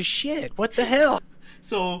stupid as shit. What the hell?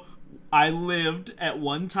 So I lived at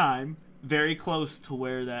one time very close to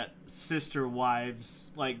where that Sister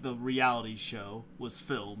Wives, like the reality show, was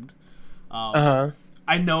filmed. I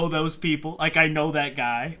know those people. Like, I know that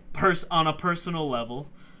guy on a personal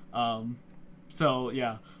level. So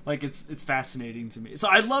yeah, like it's fascinating to me. So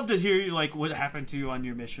I'd love to hear you, like, what happened to you on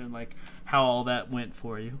your mission, like how all that went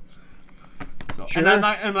for you. So, sure. And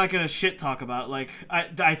I'm not gonna shit talk about it. Like I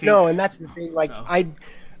think no, and that's the thing. Like so.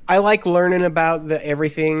 I like learning about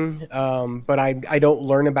everything, but I don't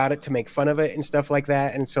learn about it to make fun of it and stuff like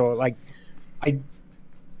that. And so like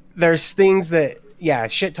there's things that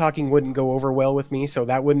shit talking wouldn't go over well with me, so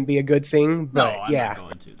that wouldn't be a good thing. But no, I'm not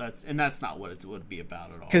going to. That's not what it would be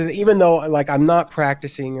about at all. Because even though like I'm not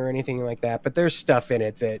practicing or anything like that, but there's stuff in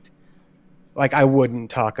it that like I wouldn't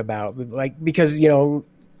talk about, like because you know.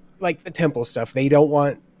 Like the temple stuff, they don't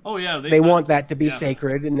want. Oh yeah, they want that to be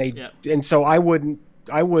sacred, and and so I wouldn't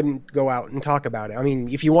go out and talk about it. I mean,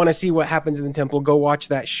 if you want to see what happens in the temple, go watch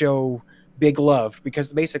that show, Big Love,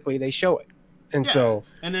 because basically they show it, and so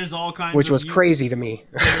and there's all kinds, which was crazy to me.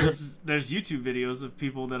 There's YouTube videos of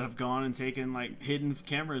people that have gone and taken like hidden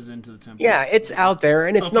cameras into the temple. Yeah, it's out there,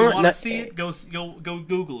 and so it's not. If you want to see it, go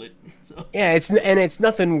Google it. So. Yeah, it's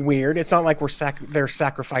nothing weird. It's not like they're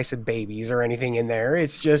sacrificing babies or anything in there.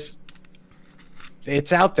 It's just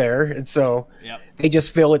it's out there, and so they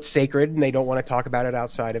just feel it's sacred, and they don't want to talk about it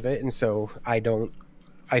outside of it, and so I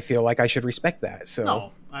feel like I should respect that. So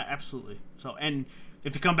no, absolutely. So and.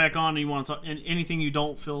 If you come back on and you want to talk, and anything you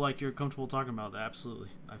don't feel like you're comfortable talking about, absolutely.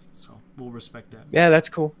 So we'll respect that. Yeah, that's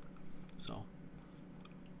cool. So,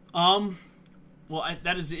 well,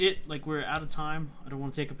 that is it. Like, we're out of time. I don't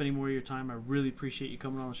want to take up any more of your time. I really appreciate you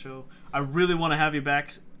coming on the show. I really want to have you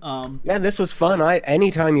back. Yeah, this was fun.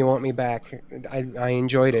 Anytime you want me back, I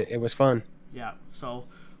enjoyed it. It was fun. Yeah. So,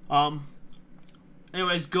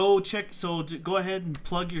 anyways, go check. So go ahead and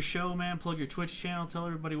plug your show, man. Plug your Twitch channel. Tell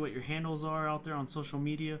everybody what your handles are out there on social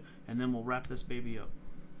media, and then we'll wrap this baby up.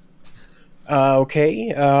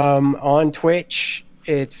 Okay. On Twitch,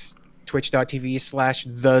 it's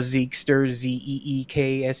twitch.tv/thezeekster,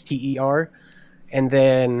 Zeekster, and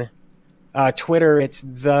then Twitter, it's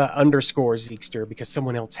 _Zeekster, because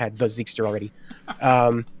someone else had the Zeekster already.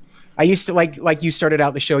 I used to like you started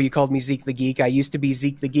out the show. You called me Zeke the Geek. I used to be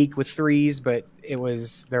Zeke the Geek with 3s, but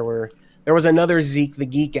there was another Zeke the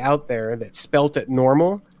Geek out there that spelt it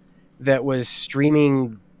normal, that was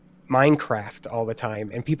streaming Minecraft all the time,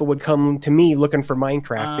 and people would come to me looking for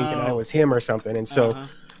Minecraft, thinking I was him or something. And so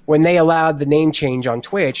when they allowed the name change on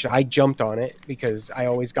Twitch, I jumped on it because I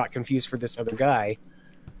always got confused for this other guy.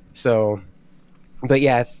 So, but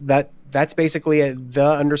yeah, that's basically it.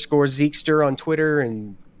 The _Zeekster on Twitter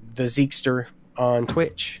and the Zeekster on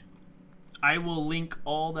Twitch. I will link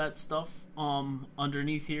all that stuff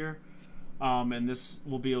underneath here, and this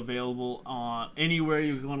will be available anywhere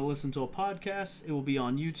you want to listen to a podcast. It will be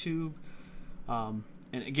on YouTube. And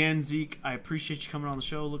again, Zeke, I appreciate you coming on the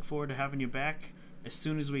show. Look forward to having you back as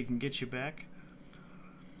soon as we can get you back.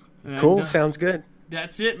 And, cool, sounds good.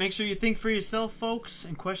 That's it. Make sure you think for yourself, folks,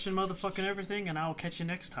 and question motherfucking everything, and I'll catch you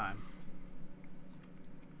next time.